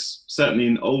 because certainly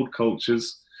in old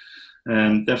cultures,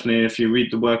 and definitely if you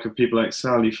read the work of people like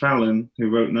Sally Fallon,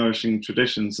 who wrote Nourishing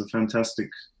Traditions, a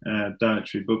fantastic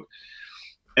dietary book,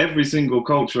 every single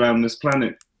culture around this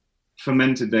planet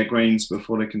fermented their grains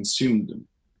before they consumed them.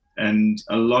 And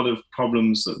a lot of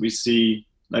problems that we see,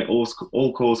 like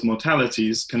all-cause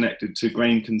mortalities connected to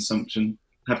grain consumption,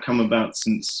 have come about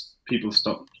since people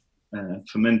stopped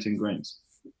fermenting grains.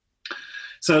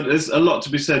 So there's a lot to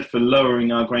be said for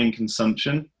lowering our grain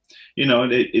consumption.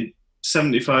 75%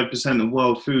 of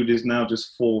world food is now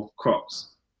just 4 crops.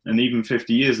 And even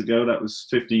 50 years ago, that was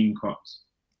 15 crops.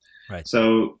 Right.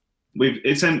 So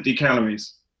it's empty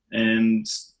calories. And,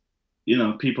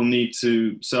 people need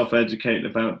to self-educate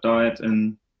about diet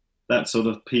and that sort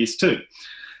of piece too.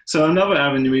 So another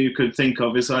avenue you could think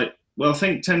of is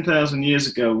think 10,000 years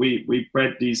ago, we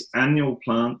bred these annual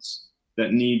plants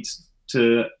that need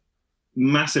to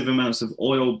massive amounts of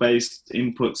oil-based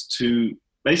inputs to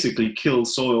basically kill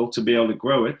soil to be able to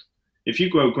grow it. If you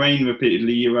grow grain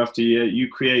repeatedly year after year, you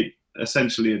create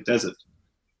essentially a desert,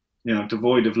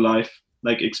 devoid of life.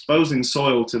 Like exposing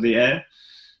soil to the air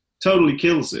totally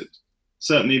kills it.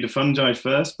 Certainly the fungi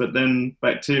first, but then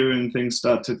bacteria and things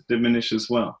start to diminish as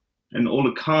well. And all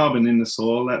the carbon in the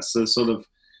soil, that's the sort of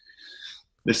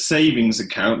the savings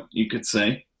account, you could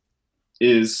say,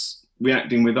 is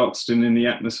reacting with oxygen in the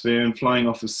atmosphere and flying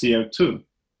off of CO2.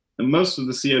 And most of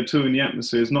the CO2 in the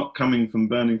atmosphere is not coming from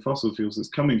burning fossil fuels, it's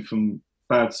coming from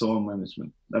bad soil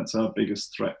management. That's our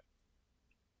biggest threat.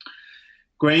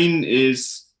 Grain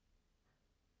is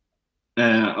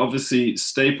obviously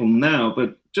staple now,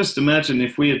 but just imagine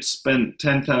if we had spent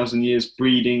 10,000 years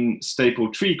breeding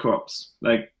staple tree crops,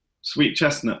 like sweet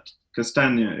chestnut.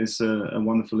 Castagna is a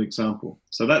wonderful example.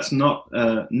 So that's not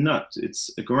a nut,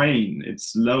 it's a grain.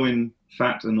 It's low in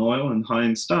fat and oil and high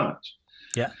in starch.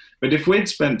 Yeah. But if we'd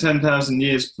spent 10,000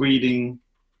 years breeding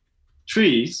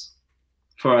trees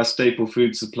for our staple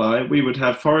food supply, we would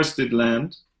have forested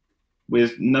land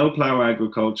with no plow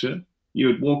agriculture. You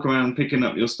would walk around picking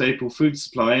up your staple food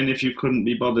supply, and if you couldn't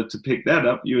be bothered to pick that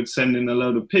up, you would send in a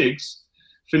load of pigs,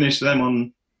 finish them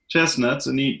on chestnuts,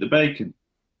 and eat the bacon.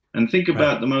 And think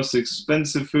about the most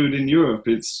expensive food in Europe.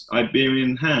 It's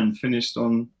Iberian ham finished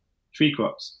on tree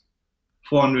crops,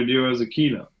 400 euros a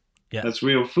kilo. Yeah. That's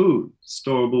real food,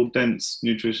 storable, dense,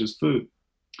 nutritious food.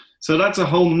 So that's a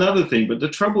whole nother thing. But the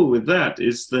trouble with that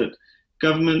is that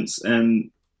governments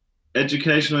and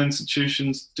educational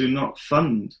institutions do not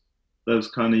fund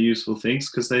those kind of useful things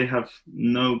because they have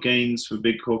no gains for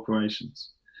big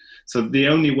corporations. So the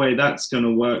only way that's going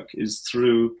to work is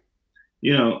through,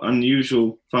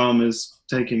 unusual farmers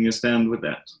taking a stand with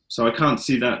that. So I can't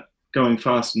see that going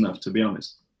fast enough, to be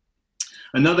honest.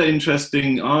 Another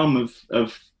interesting arm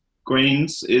of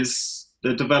grains is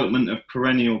the development of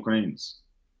perennial grains.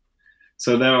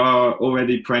 So there are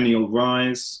already perennial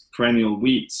rye, perennial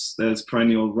wheats, there's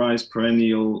perennial rice,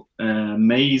 perennial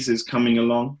maize is coming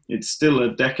along. It's still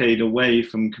a decade away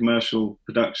from commercial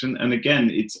production. And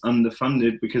again, it's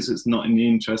underfunded because it's not in the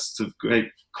interests of great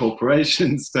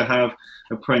corporations to have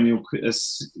a perennial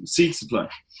seed supply.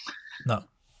 No.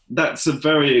 That's a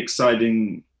very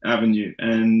exciting avenue.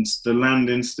 And the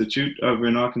Land Institute over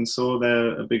in Arkansas,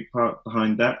 they're a big part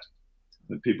behind that.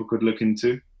 that people could look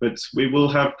into. But we will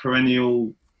have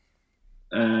perennial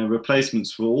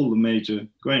replacements for all the major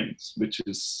grains,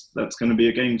 that's going to be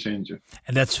a game changer.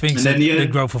 And that's things that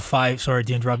grow for sorry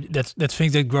to interrupt. That's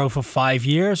things that grow for 5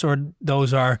 years, or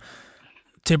those are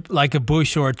like a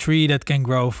bush or a tree that can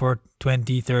grow for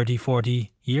 20, 30,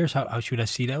 40 years? How should I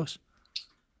see those?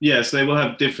 Yes, they will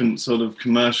have different sort of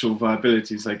commercial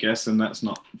viabilities, I guess, and that's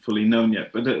not fully known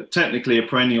yet. But technically, a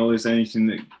perennial is anything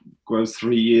that grows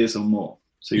 3 years or more.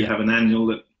 So you have an annual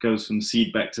that goes from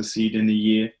seed back to seed in a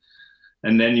year.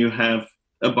 And then you have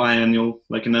a biannual,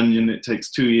 like an onion, it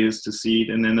takes 2 years to seed.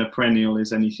 And then a perennial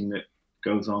is anything that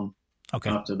goes on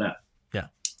after that. Yeah.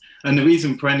 And the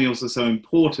reason perennials are so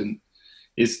important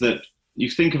is that you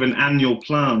think of an annual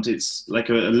plant, it's like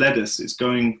a lettuce. It's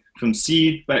going from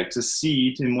seed back to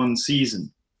seed in one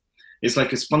season. It's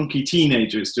like a spunky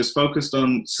teenager. It's just focused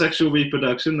on sexual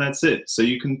reproduction. That's it. So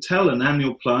you can tell an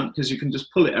annual plant because you can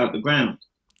just pull it out the ground.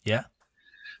 Yeah.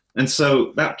 And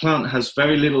so that plant has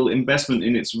very little investment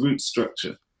in its root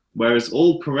structure, whereas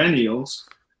all perennials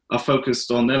are focused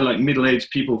on, they're like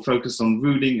middle-aged people focused on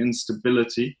rooting and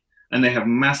stability, and they have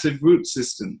massive root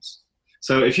systems.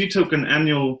 So if you took an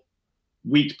annual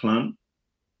wheat plant,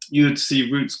 you would see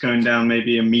roots going down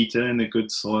maybe 1 meter in a good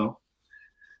soil,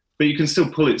 but you can still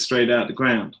pull it straight out the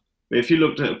ground. But if you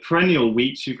looked at a perennial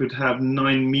wheat, you could have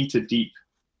 9 meter deep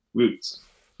roots.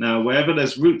 Now, wherever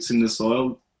there's roots in the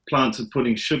soil, plants are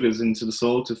putting sugars into the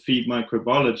soil to feed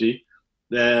microbiology.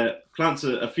 Plants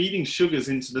are feeding sugars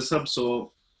into the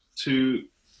subsoil to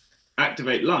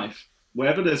activate life.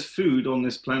 Wherever there's food on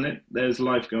this planet, there's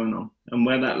life going on. And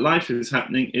where that life is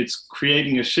happening, it's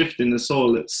creating a shift in the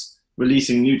soil that's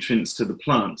releasing nutrients to the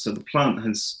plant. So the plant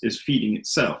is feeding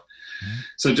itself. Mm-hmm.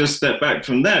 So just step back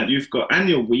from that, you've got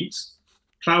annual wheat,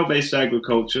 plough-based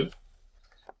agriculture,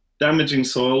 damaging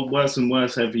soil worse and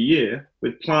worse every year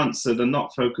with plants that are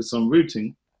not focused on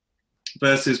rooting,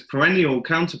 versus perennial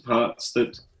counterparts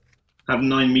that have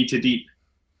 9 meter deep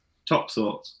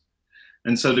topsoils.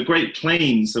 And so the Great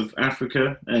Plains of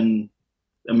Africa and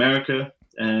America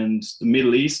and the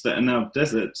Middle East that are now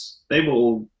deserts, they were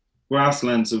all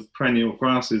grasslands of perennial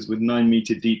grasses with 9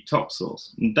 meter deep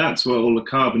topsoils. And that's where all the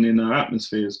carbon in our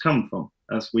atmosphere has come from,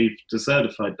 as we've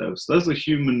desertified those. Those are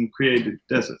human created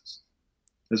deserts.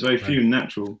 There's very few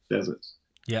natural deserts.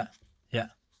 Yeah, yeah.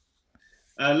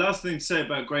 Last thing to say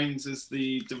about grains is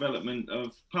the development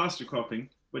of pasture cropping,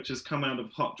 which has come out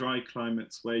of hot, dry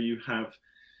climates where you have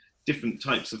different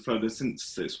types of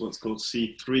photosynthesis, what's called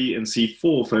C3 and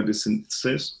C4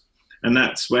 photosynthesis. And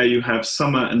that's where you have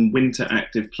summer and winter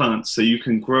active plants. So you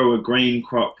can grow a grain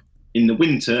crop in the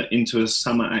winter into a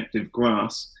summer active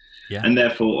grass. Yeah. And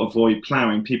therefore avoid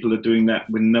ploughing. People are doing that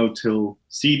with no-till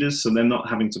seeders, so they're not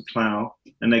having to plough,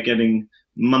 and they're getting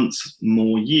months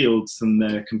more yields than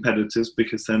their competitors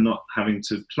because they're not having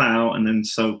to plough and then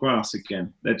sow grass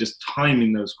again. They're just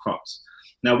timing those crops.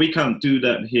 Now, we can't do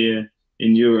that here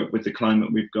in Europe with the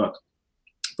climate we've got,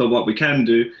 but what we can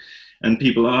do, and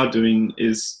people are doing,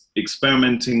 is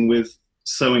experimenting with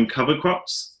sowing cover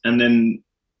crops and then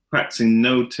practicing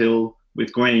no-till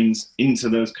with grains into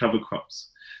those cover crops.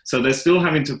 So they're still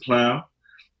having to plough,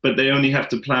 but they only have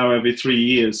to plough every 3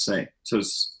 years, say. So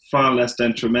it's far less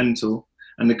detrimental.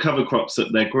 And the cover crops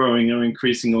that they're growing are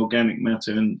increasing organic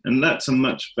matter. And that's a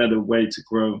much better way to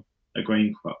grow a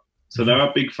grain crop. So there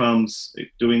are big farms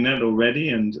doing that already,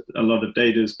 and a lot of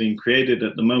data is being created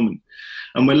at the moment.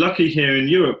 And we're lucky here in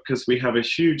Europe because we have a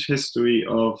huge history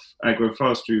of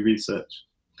agroforestry research.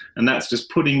 And that's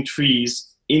just putting trees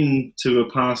into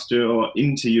a pasture or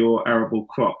into your arable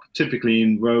crop, typically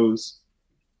in rows.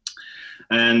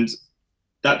 And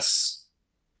that's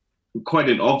quite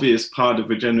an obvious part of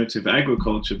regenerative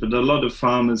agriculture, but a lot of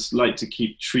farmers like to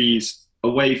keep trees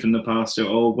away from the pasture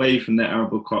or away from their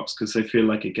arable crops because they feel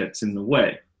like it gets in the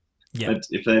way. Yeah. But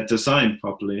if they're designed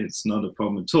properly, it's not a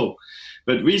problem at all.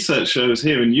 But research shows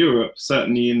here in Europe,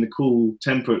 certainly in the cool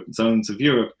temperate zones of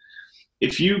Europe,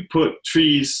 if you put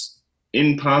trees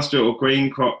in pasture or grain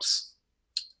crops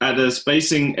at a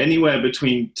spacing anywhere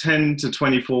between 10 to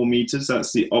 24 meters,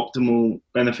 that's the optimal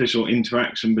beneficial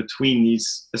interaction between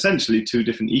these essentially two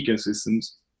different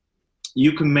ecosystems,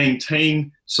 you can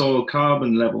maintain soil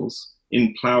carbon levels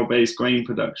in plough-based grain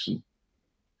production.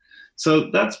 So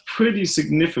that's pretty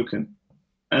significant.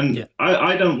 And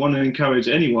I don't want to encourage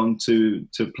anyone to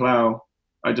plough.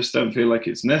 I just don't feel like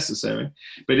it's necessary.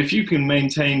 But if you can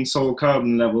maintain soil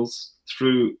carbon levels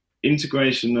through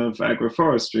integration of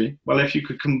agroforestry, well, if you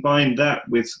could combine that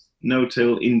with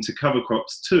no-till into cover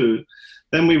crops too,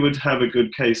 then we would have a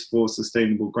good case for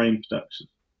sustainable grain production.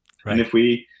 Right. And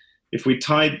if we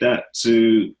tied that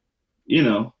to,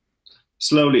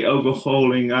 slowly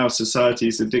overhauling our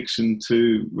society's addiction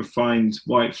to refined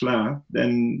white flour,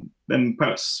 then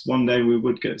perhaps one day we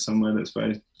would get somewhere that's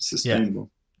very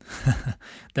sustainable.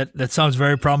 That sounds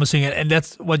very promising, and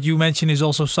that's what you mentioned is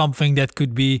also something that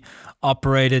could be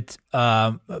operated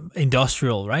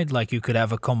industrial, right? Like you could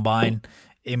have a combine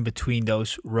in between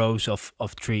those rows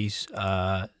of trees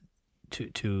to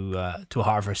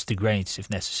harvest the grains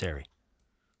if necessary.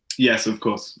 Yes, of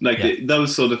course.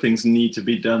 Those sort of things need to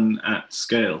be done at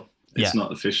scale. It's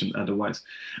not efficient otherwise.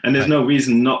 And there's no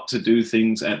reason not to do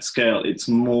things at scale. It's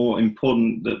more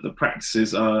important that the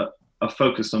practices are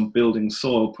focused on building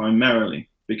soil primarily,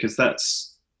 because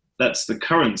that's the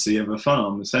currency of a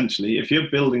farm, essentially. If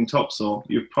you're building topsoil,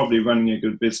 you're probably running a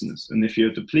good business. And if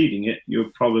you're depleting it,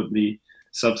 you're probably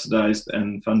subsidized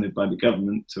and funded by the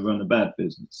government to run a bad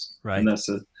business. Right. And that's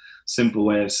a simple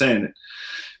way of saying it.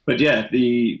 But yeah,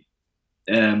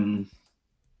 I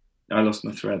lost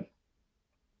my thread.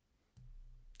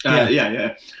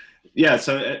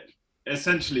 So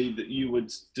essentially, that you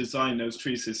would design those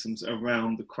tree systems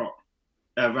around the crop,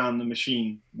 around the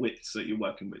machine widths that you're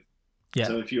working with. Yeah.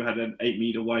 So if you had an 8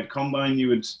 meter wide combine, you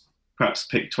would perhaps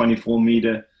pick 24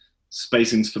 meter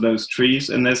spacings for those trees.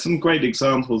 And there's some great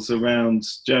examples around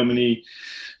Germany,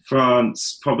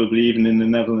 France, probably even in the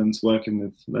Netherlands, working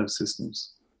with those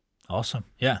systems. Awesome.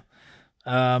 Yeah.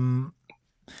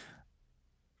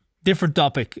 Different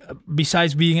topic.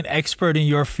 Besides being an expert in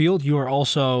your field, you are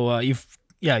also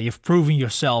you've proven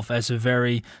yourself as a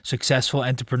very successful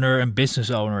entrepreneur and business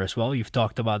owner as well. You've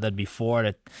talked about that before,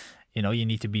 that you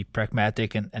need to be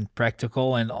pragmatic and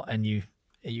practical, and you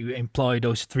employ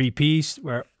those 3 P's,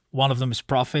 where one of them is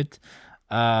profit.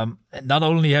 Not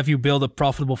only have you built a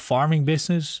profitable farming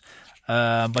business,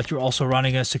 but you're also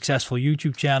running a successful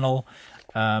YouTube channel.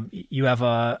 You have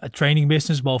a training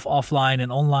business, both offline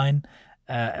and online.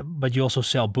 But you also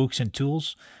sell books and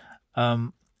tools.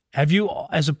 Have you,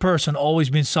 as a person, always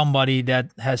been somebody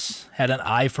that has had an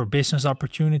eye for business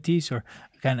opportunities, or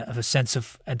kind of a sense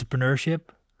of entrepreneurship?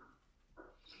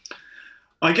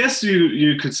 I guess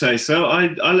you could say so.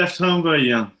 I left home very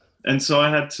young, and so I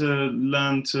had to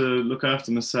learn to look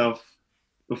after myself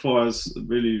before I was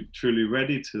really, truly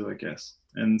ready to, I guess.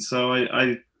 And so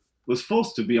I was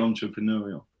forced to be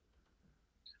entrepreneurial.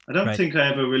 I don't think I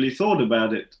ever really thought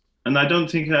about it. And I don't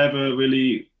think I ever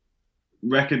really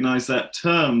recognized that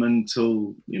term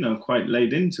until, quite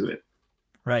late into it.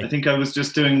 Right. I think I was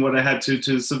just doing what I had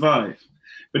to survive.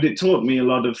 But it taught me a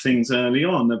lot of things early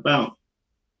on about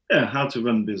how to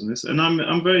run business. And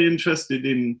I'm very interested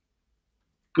in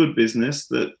good business.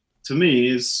 That, to me,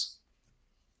 is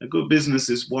a good business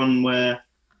is one where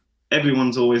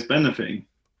everyone's always benefiting.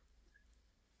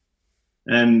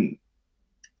 And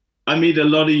I meet a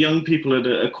lot of young people that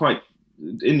are quite,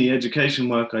 in the education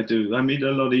work I do, I meet a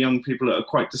lot of young people that are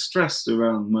quite distressed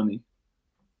around money,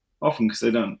 often because they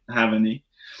don't have any.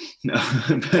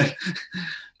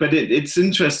 But it's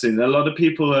interesting. A lot of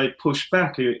people push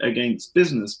back against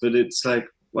business, but it's like,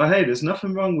 well, hey, there's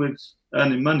nothing wrong with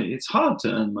earning money. It's hard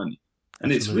to earn money.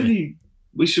 And It's really,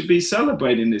 we should be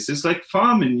celebrating this. It's like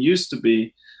farming used to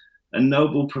be a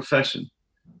noble profession,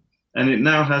 and it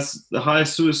now has the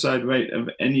highest suicide rate of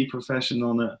any profession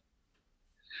on earth.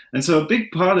 And so a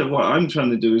big part of what I'm trying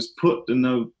to do is put the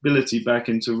nobility back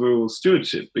into rural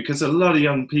stewardship, because a lot of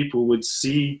young people would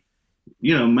see,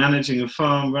 managing a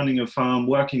farm, running a farm,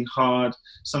 working hard,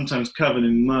 sometimes covered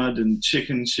in mud and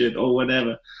chicken shit or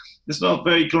whatever. It's not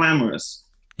very glamorous.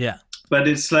 Yeah. But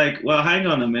it's like, well, hang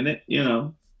on a minute,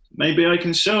 maybe I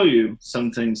can show you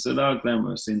some things that are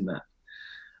glamorous in that.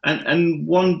 And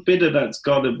one bit of that's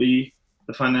got to be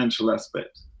the financial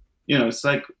aspect. It's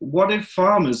like, what if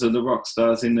farmers are the rock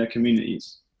stars in their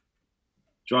communities,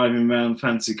 driving around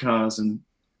fancy cars, and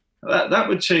that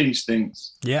would change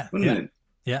things. Yeah, wouldn't it?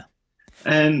 Yeah.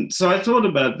 And so I thought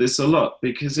about this a lot,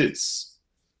 because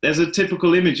there's a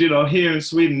typical image, here in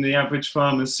Sweden, the average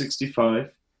farmer is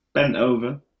 65, bent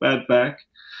over, bad back.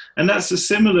 And that's a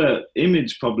similar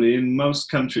image probably in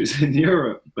most countries in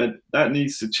Europe, but that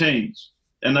needs to change.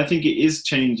 And I think it is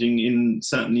changing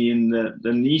certainly in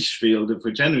the niche field of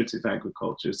regenerative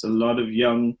agriculture. It's a lot of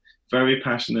young, very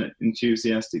passionate,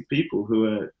 enthusiastic people who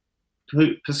are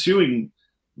pursuing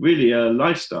really a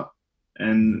lifestyle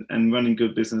and running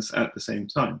good business at the same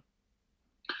time.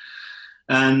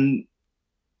 And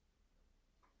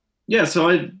yeah,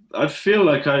 so I feel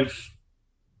like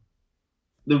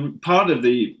the part of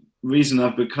the reason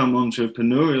I've become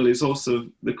entrepreneurial is also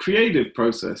the creative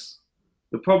process,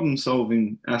 the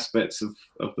problem-solving aspects of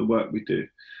the work we do.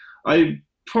 I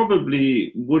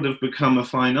probably would have become a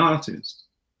fine artist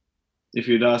if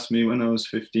you'd asked me when I was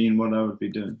 15 what I would be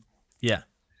doing. Yeah.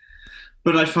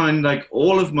 But I find like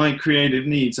all of my creative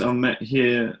needs are met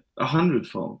here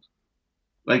 100-fold.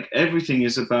 Like everything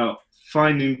is about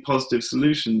finding positive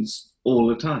solutions all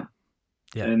the time.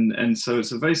 Yeah. And so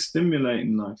it's a very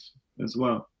stimulating life as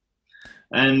well.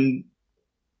 And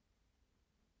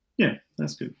yeah,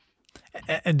 that's good.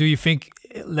 And do you think,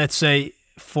 let's say,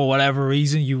 for whatever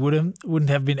reason, you wouldn't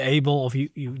have been able, or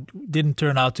you didn't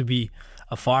turn out to be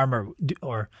a farmer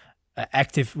or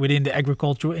active within the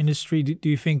agricultural industry, do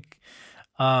you think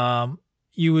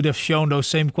you would have shown those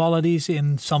same qualities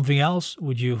in something else?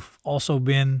 Would you have also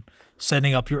been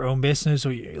setting up your own business,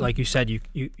 or like you said,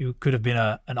 you could have been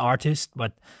an artist,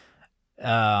 but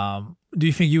do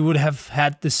you think you would have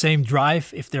had the same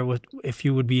drive if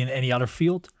you would be in any other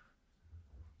field?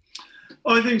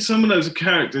 Oh, I think some of those are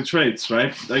character traits,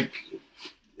 right? Like,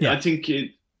 yeah. I think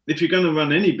if you're going to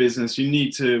run any business, you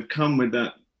need to come with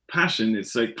that passion.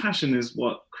 It's like passion is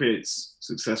what creates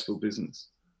successful business.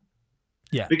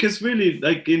 Yeah. Because really,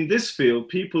 like in this field,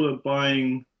 people are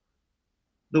buying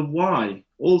the why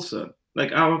also.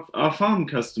 Like our farm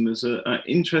customers are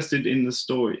interested in the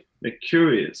story. They're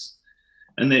curious.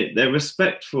 And they're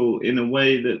respectful in a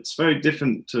way that's very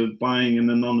different to buying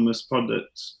an anonymous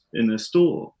product in a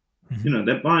store. Mm-hmm. You know,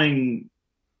 they're buying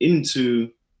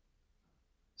into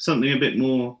something a bit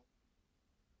more,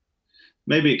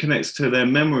 maybe it connects to their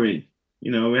memory.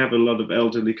 You know, we have a lot of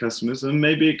elderly customers, and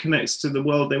maybe it connects to the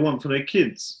world they want for their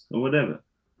kids or whatever.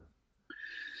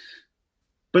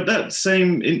 But that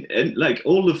same, in like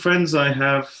all the friends I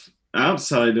have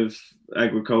outside of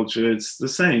agriculture, it's the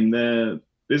same. Their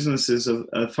businesses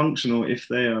are functional if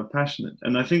they are passionate.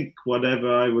 And I think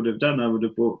whatever I would have done, I would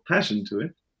have brought passion to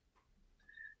it.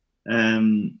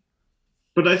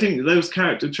 But I think those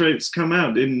character traits come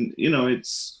out in, you know,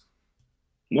 it's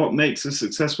what makes a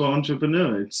successful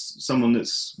entrepreneur. It's someone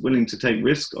that's willing to take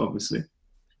risk, obviously,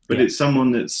 but it's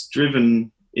someone that's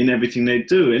driven in everything they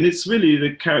do. And it's really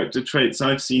the character traits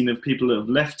I've seen of people that have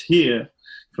left here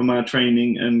from our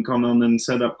training and gone on and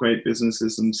set up great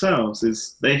businesses themselves,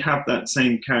 is they have that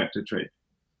same character trait.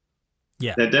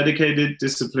 Yeah. They're dedicated,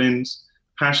 disciplined,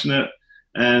 passionate,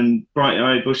 and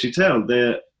bright-eyed, bushy-tailed.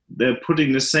 They're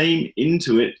putting the same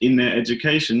into it in their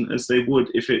education as they would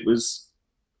if it was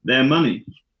their money,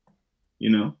 you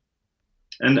know?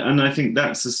 And I think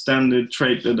that's a standard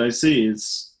trait that I see.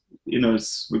 It's, you know,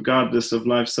 it's regardless of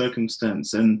life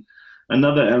circumstance. And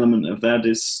another element of that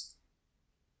is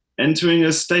entering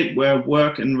a state where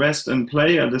work and rest and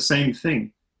play are the same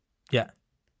thing. Yeah.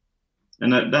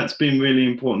 And that's been really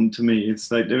important to me.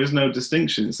 It's like there is no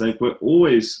distinction. It's like we're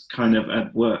always kind of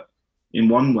at work in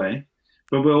one way,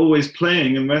 but we're always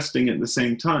playing and resting at the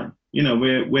same time. You know,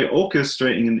 we're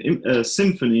orchestrating a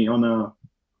symphony on our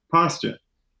pasture,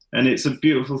 and it's a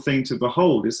beautiful thing to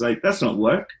behold. It's like, that's not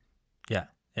work. Yeah.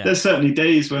 Yeah. There's certainly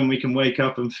days when we can wake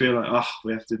up and feel like, oh,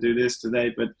 we have to do this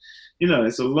today. But, you know,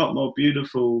 it's a lot more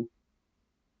beautiful,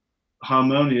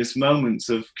 harmonious moments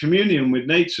of communion with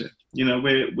nature. You know,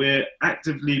 we're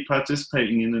actively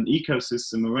participating in an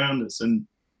ecosystem around us. And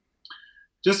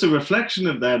just a reflection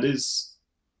of that is,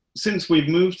 since we've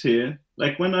moved here,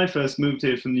 like when I first moved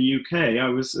here from the UK, I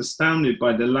was astounded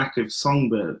by the lack of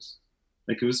songbirds.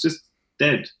 Like it was just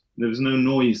dead. There was no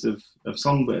noise of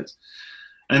songbirds.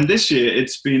 And this year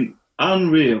it's been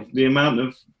unreal, the amount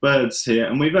of birds here.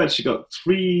 And we've actually got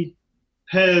 3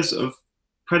 pairs of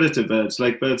predator birds,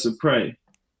 like birds of prey,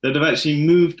 that have actually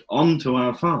moved onto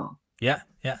our farm. Yeah,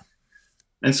 yeah.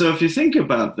 And so if you think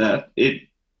about that,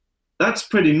 that's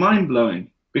pretty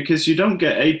mind-blowing, because you don't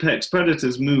get apex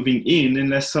predators moving in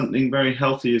unless something very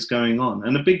healthy is going on.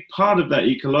 And a big part of that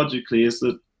ecologically is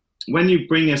that when you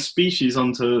bring a species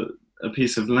onto a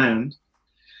piece of land,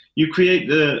 you create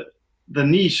the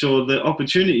niche or the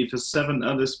opportunity for 7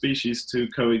 other species to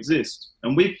coexist.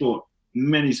 And we've brought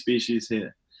many species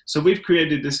here. So we've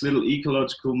created this little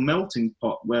ecological melting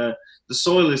pot where the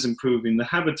soil is improving, the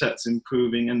habitat's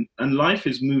improving, and life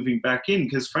is moving back in,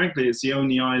 because frankly, it's the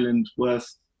only island worth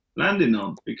landing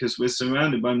on, because we're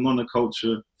surrounded by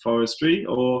monoculture forestry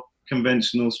or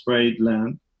conventional sprayed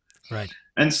land. Right.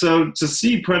 And so to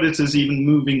see predators even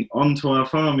moving onto our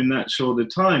farm in that shorter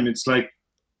time, it's like,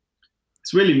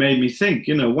 it's really made me think,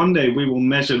 you know, one day we will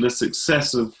measure the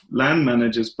success of land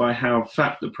managers by how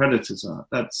fat the predators are.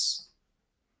 That's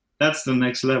the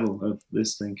next level of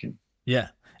this thinking. Yeah.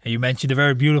 And you mentioned a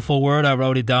very beautiful word. I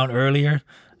wrote it down earlier,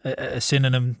 a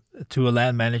synonym to a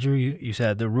land manager. You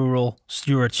said the rural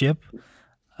stewardship,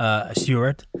 a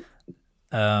steward.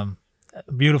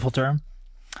 Beautiful term.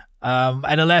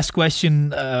 And the last question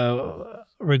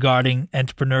regarding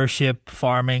entrepreneurship,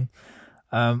 farming.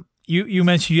 You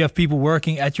mentioned you have people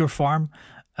working at your farm.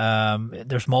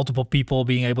 There's multiple people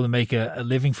being able to make a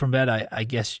living from that. I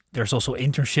guess there's also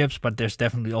internships, but there's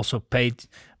definitely also paid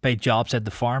jobs at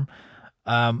the farm.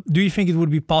 Do you think it would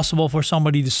be possible for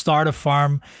somebody to start a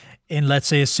farm in, let's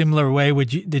say, a similar way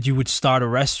that you would start a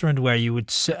restaurant, where you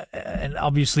would, and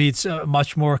obviously it's a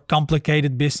much more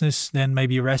complicated business than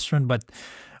maybe a restaurant, but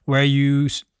where you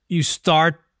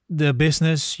start the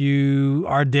business, you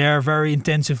are there very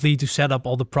intensively to set up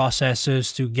all the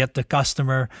processes, to get the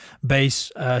customer base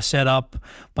set up.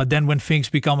 But then when things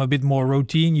become a bit more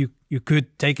routine, you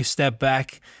could take a step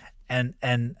back and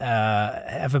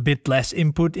have a bit less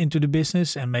input into the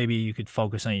business, and maybe you could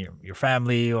focus on your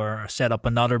family or set up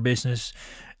another business.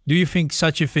 Do you think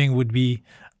such a thing would be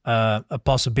a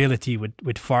possibility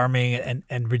with farming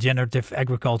and regenerative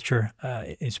agriculture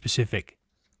in specific?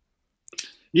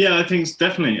 Yeah, I think it's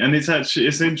definitely, and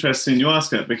it's interesting you ask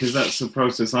that, because that's the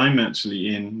process I'm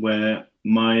actually in, where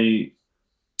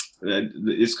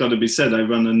it's got to be said, I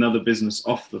run another business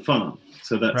off the farm,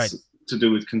 so that's right, to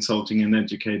do with consulting and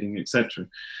educating, etc.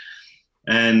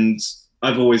 And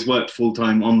I've always worked full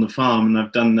time on the farm, and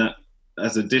I've done that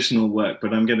as additional work,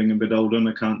 but I'm getting a bit older and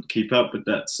I can't keep up with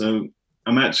that. So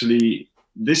I'm actually,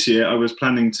 this year I was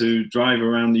planning to drive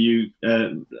around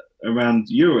around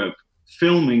Europe,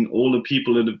 filming all the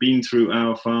people that have been through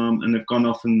our farm and have gone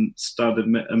off and started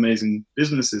amazing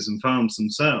businesses and farms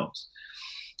themselves.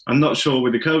 I'm not sure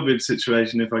with the COVID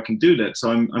situation if I can do that,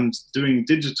 so I'm doing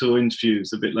digital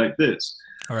interviews a bit like this.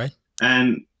 All right.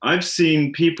 And I've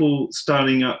seen people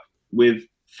starting up with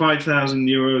 5,000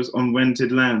 euros on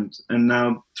rented land, and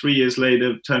now 3 years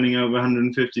later turning over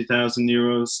 150,000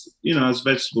 euros, as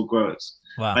vegetable growers.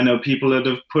 Wow. I know people that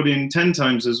have put in 10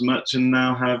 times as much and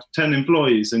now have 10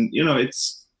 employees. And,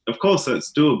 it's, of course,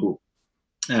 that's doable.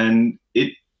 And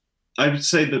I would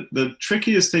say that the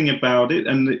trickiest thing about it,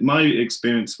 and my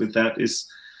experience with that, is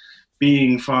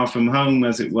being far from home,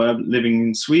 as it were, living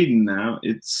in Sweden now.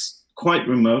 It's quite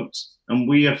remote. And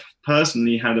we have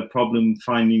personally had a problem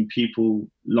finding people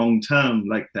long-term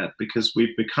like that, because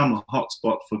we've become a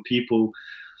hotspot for people.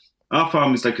 Our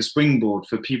farm is like a springboard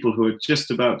for people who are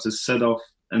just about to set off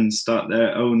and start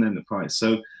their own enterprise.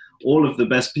 So all of the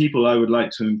best people I would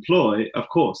like to employ, of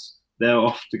course, they're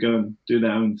off to go and do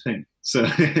their own thing. So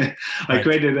I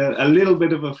created a little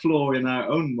bit of a flaw in our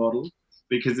own model,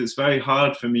 because it's very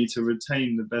hard for me to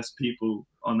retain the best people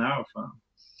on our farm.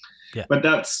 Yeah. But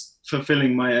that's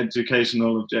fulfilling my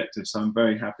educational objectives, so I'm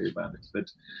very happy about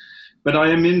it. But I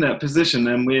am in that position,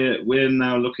 and we're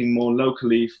now looking more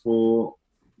locally for,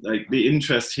 like, the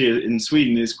interest here in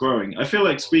Sweden is growing. I feel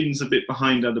like Sweden's a bit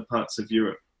behind other parts of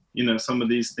Europe. Some of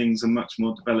these things are much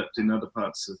more developed in other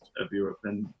parts of Europe,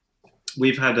 and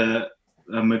we've had a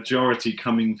majority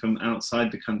coming from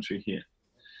outside the country here.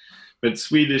 But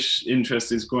Swedish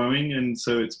interest is growing, and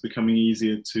so it's becoming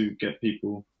easier to get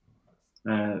people.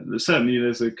 Certainly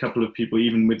there's a couple of people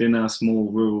even within our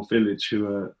small rural village who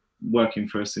are working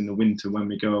for us in the winter when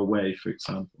we go away, for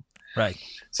example. Right.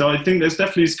 So I think there's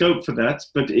definitely scope for that,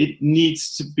 but it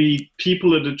needs to be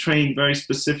people that are trained very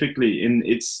specifically in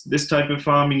this type of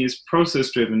farming is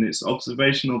process driven, it's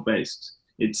observational based.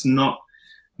 It's not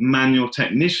manual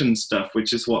technician stuff,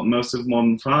 which is what most of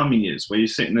modern farming is, where you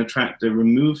sit in a tractor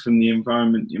removed from the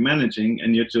environment you're managing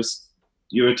and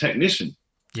you're a technician.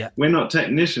 Yeah. We're not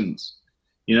technicians.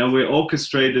 We're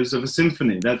orchestrators of a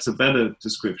symphony. That's a better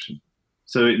description.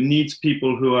 So it needs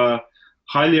people who are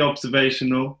highly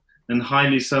observational and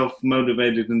highly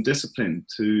self-motivated and disciplined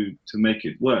to make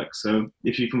it work. So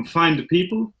if you can find the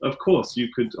people, of course, you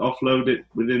could offload it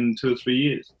within 2 or 3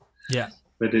 years. Yeah.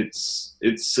 But it's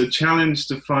a challenge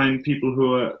to find people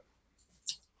who are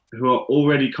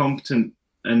already competent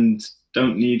and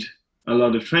don't need a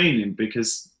lot of training,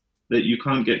 because that you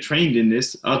can't get trained in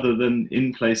this other than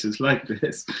in places like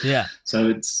this. Yeah. So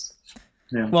it's,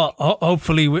 yeah. Well,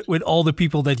 hopefully with all the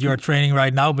people that you're training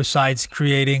right now, besides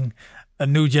creating a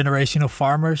new generation of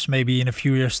farmers, maybe in a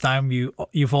few years' time,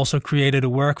 you've also created a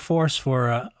workforce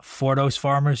for those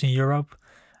farmers in Europe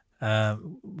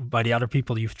by the other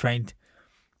people you've trained.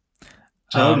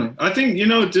 Totally. I think,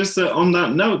 just on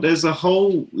that note, there's a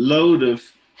whole load of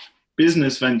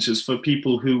business ventures for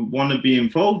people who want to be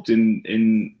involved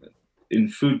in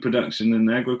food production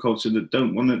and agriculture that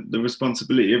don't want the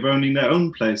responsibility of owning their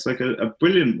own place. Like a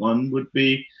brilliant one would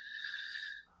be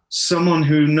someone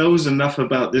who knows enough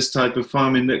about this type of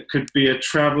farming that could be a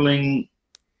traveling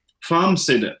farm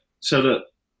sitter, so that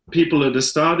people that are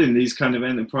starting these kind of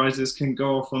enterprises can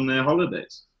go off on their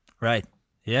holidays. Right.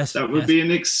 Yes. That would be an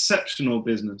exceptional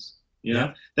business.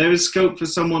 Yeah. There is scope for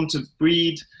someone to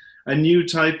breed a new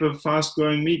type of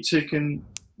fast-growing meat chicken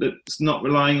that's not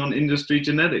relying on industry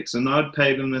genetics, and I'd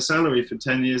pay them their salary for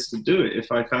 10 years to do it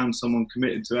if I found someone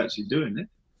committed to actually doing it.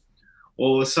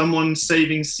 Or someone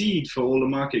saving seed for all the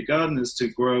market gardeners to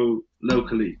grow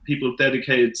locally. People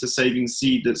dedicated to saving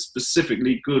seed that's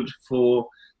specifically good for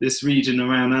this region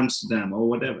around Amsterdam or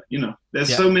whatever. You know,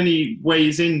 there's so many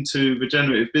ways into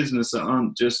regenerative business that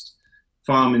aren't just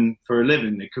farming for a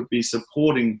living. It could be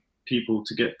supporting people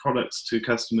to get products to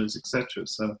customers, etc.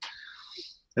 So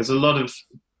there's a lot of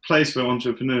place for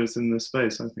entrepreneurs in this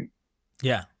space, I think.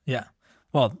 Yeah, yeah.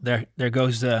 Well, there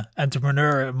goes the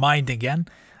entrepreneur mind again.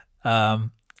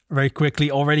 Very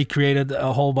quickly already created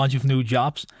a whole bunch of new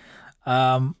jobs.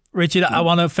 Richard, I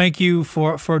want to thank you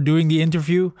for doing the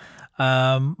interview.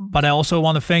 But I also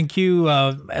want to thank you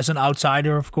as an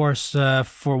outsider, of course,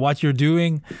 for what you're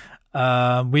doing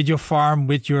with your farm,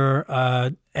 with your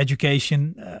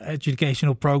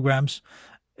educational programs.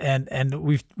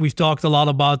 And we've talked a lot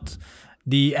about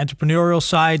the entrepreneurial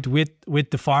side with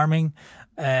the farming.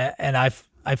 And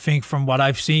I think from what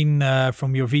I've seen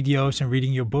from your videos and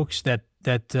reading your books that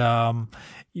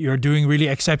you're doing really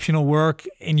exceptional work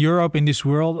in Europe, in this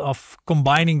world of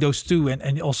combining those two,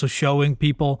 and also showing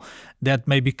people that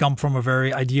maybe come from a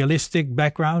very idealistic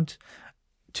background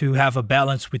to have a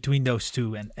balance between those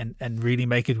two and really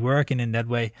make it work, and in that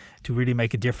way to really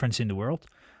make a difference in the world.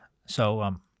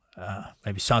 So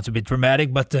maybe sounds a bit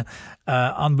dramatic, but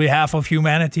on behalf of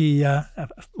humanity,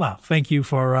 well, thank you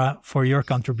for your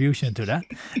contribution to that.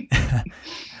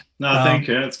 No, thank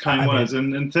you. That's kind words,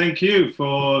 and thank you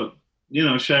for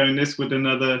sharing this with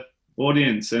another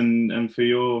audience, and for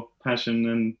your passion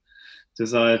and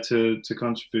desire to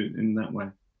contribute in that way.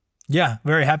 Yeah,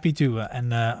 very happy to,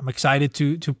 and I'm excited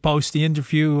to post the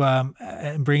interview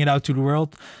and bring it out to the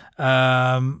world.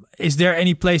 Is there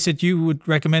any place that you would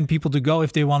recommend people to go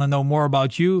if they want to know more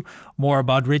about you, more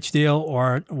about Ridgedale,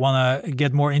 or want to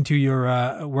get more into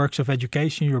your works of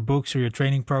education, your books or your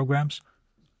training programs?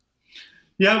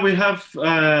 Yeah, we have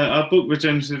our book,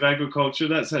 Regenerative Agriculture.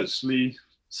 That's actually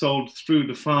sold through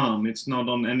the farm. It's not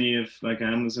on any of like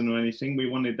Amazon or anything. We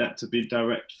wanted that to be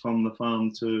direct from the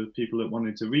farm to people that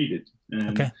wanted to read it.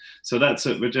 And so that's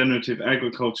at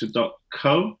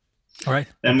regenerativeagriculture.co. All right.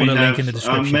 I'll put a link in the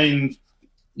description.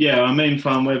 Our main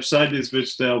farm website is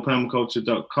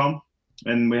ridgedalepalmculture.com,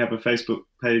 and we have a Facebook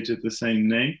page of the same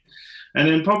name. And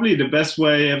then probably the best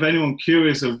way, if anyone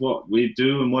curious of what we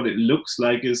do and what it looks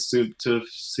like, is to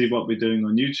see what we're doing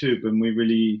on YouTube, and we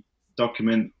really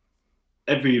document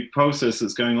every process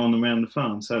that's going on around the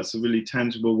farm. So it's a really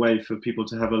tangible way for people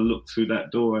to have a look through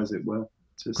that door, as it were,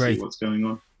 to see what's going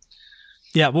on.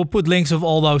 Yeah, we'll put links of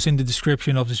all those in the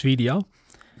description of this video.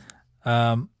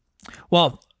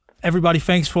 Well, everybody,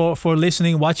 thanks for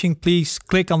listening, watching. Please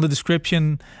click on the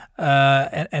description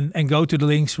and go to the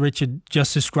links Richard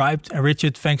just described. And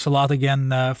Richard, thanks a lot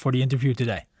again for the interview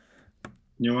today.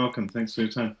 You're welcome. Thanks for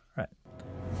your time. Right.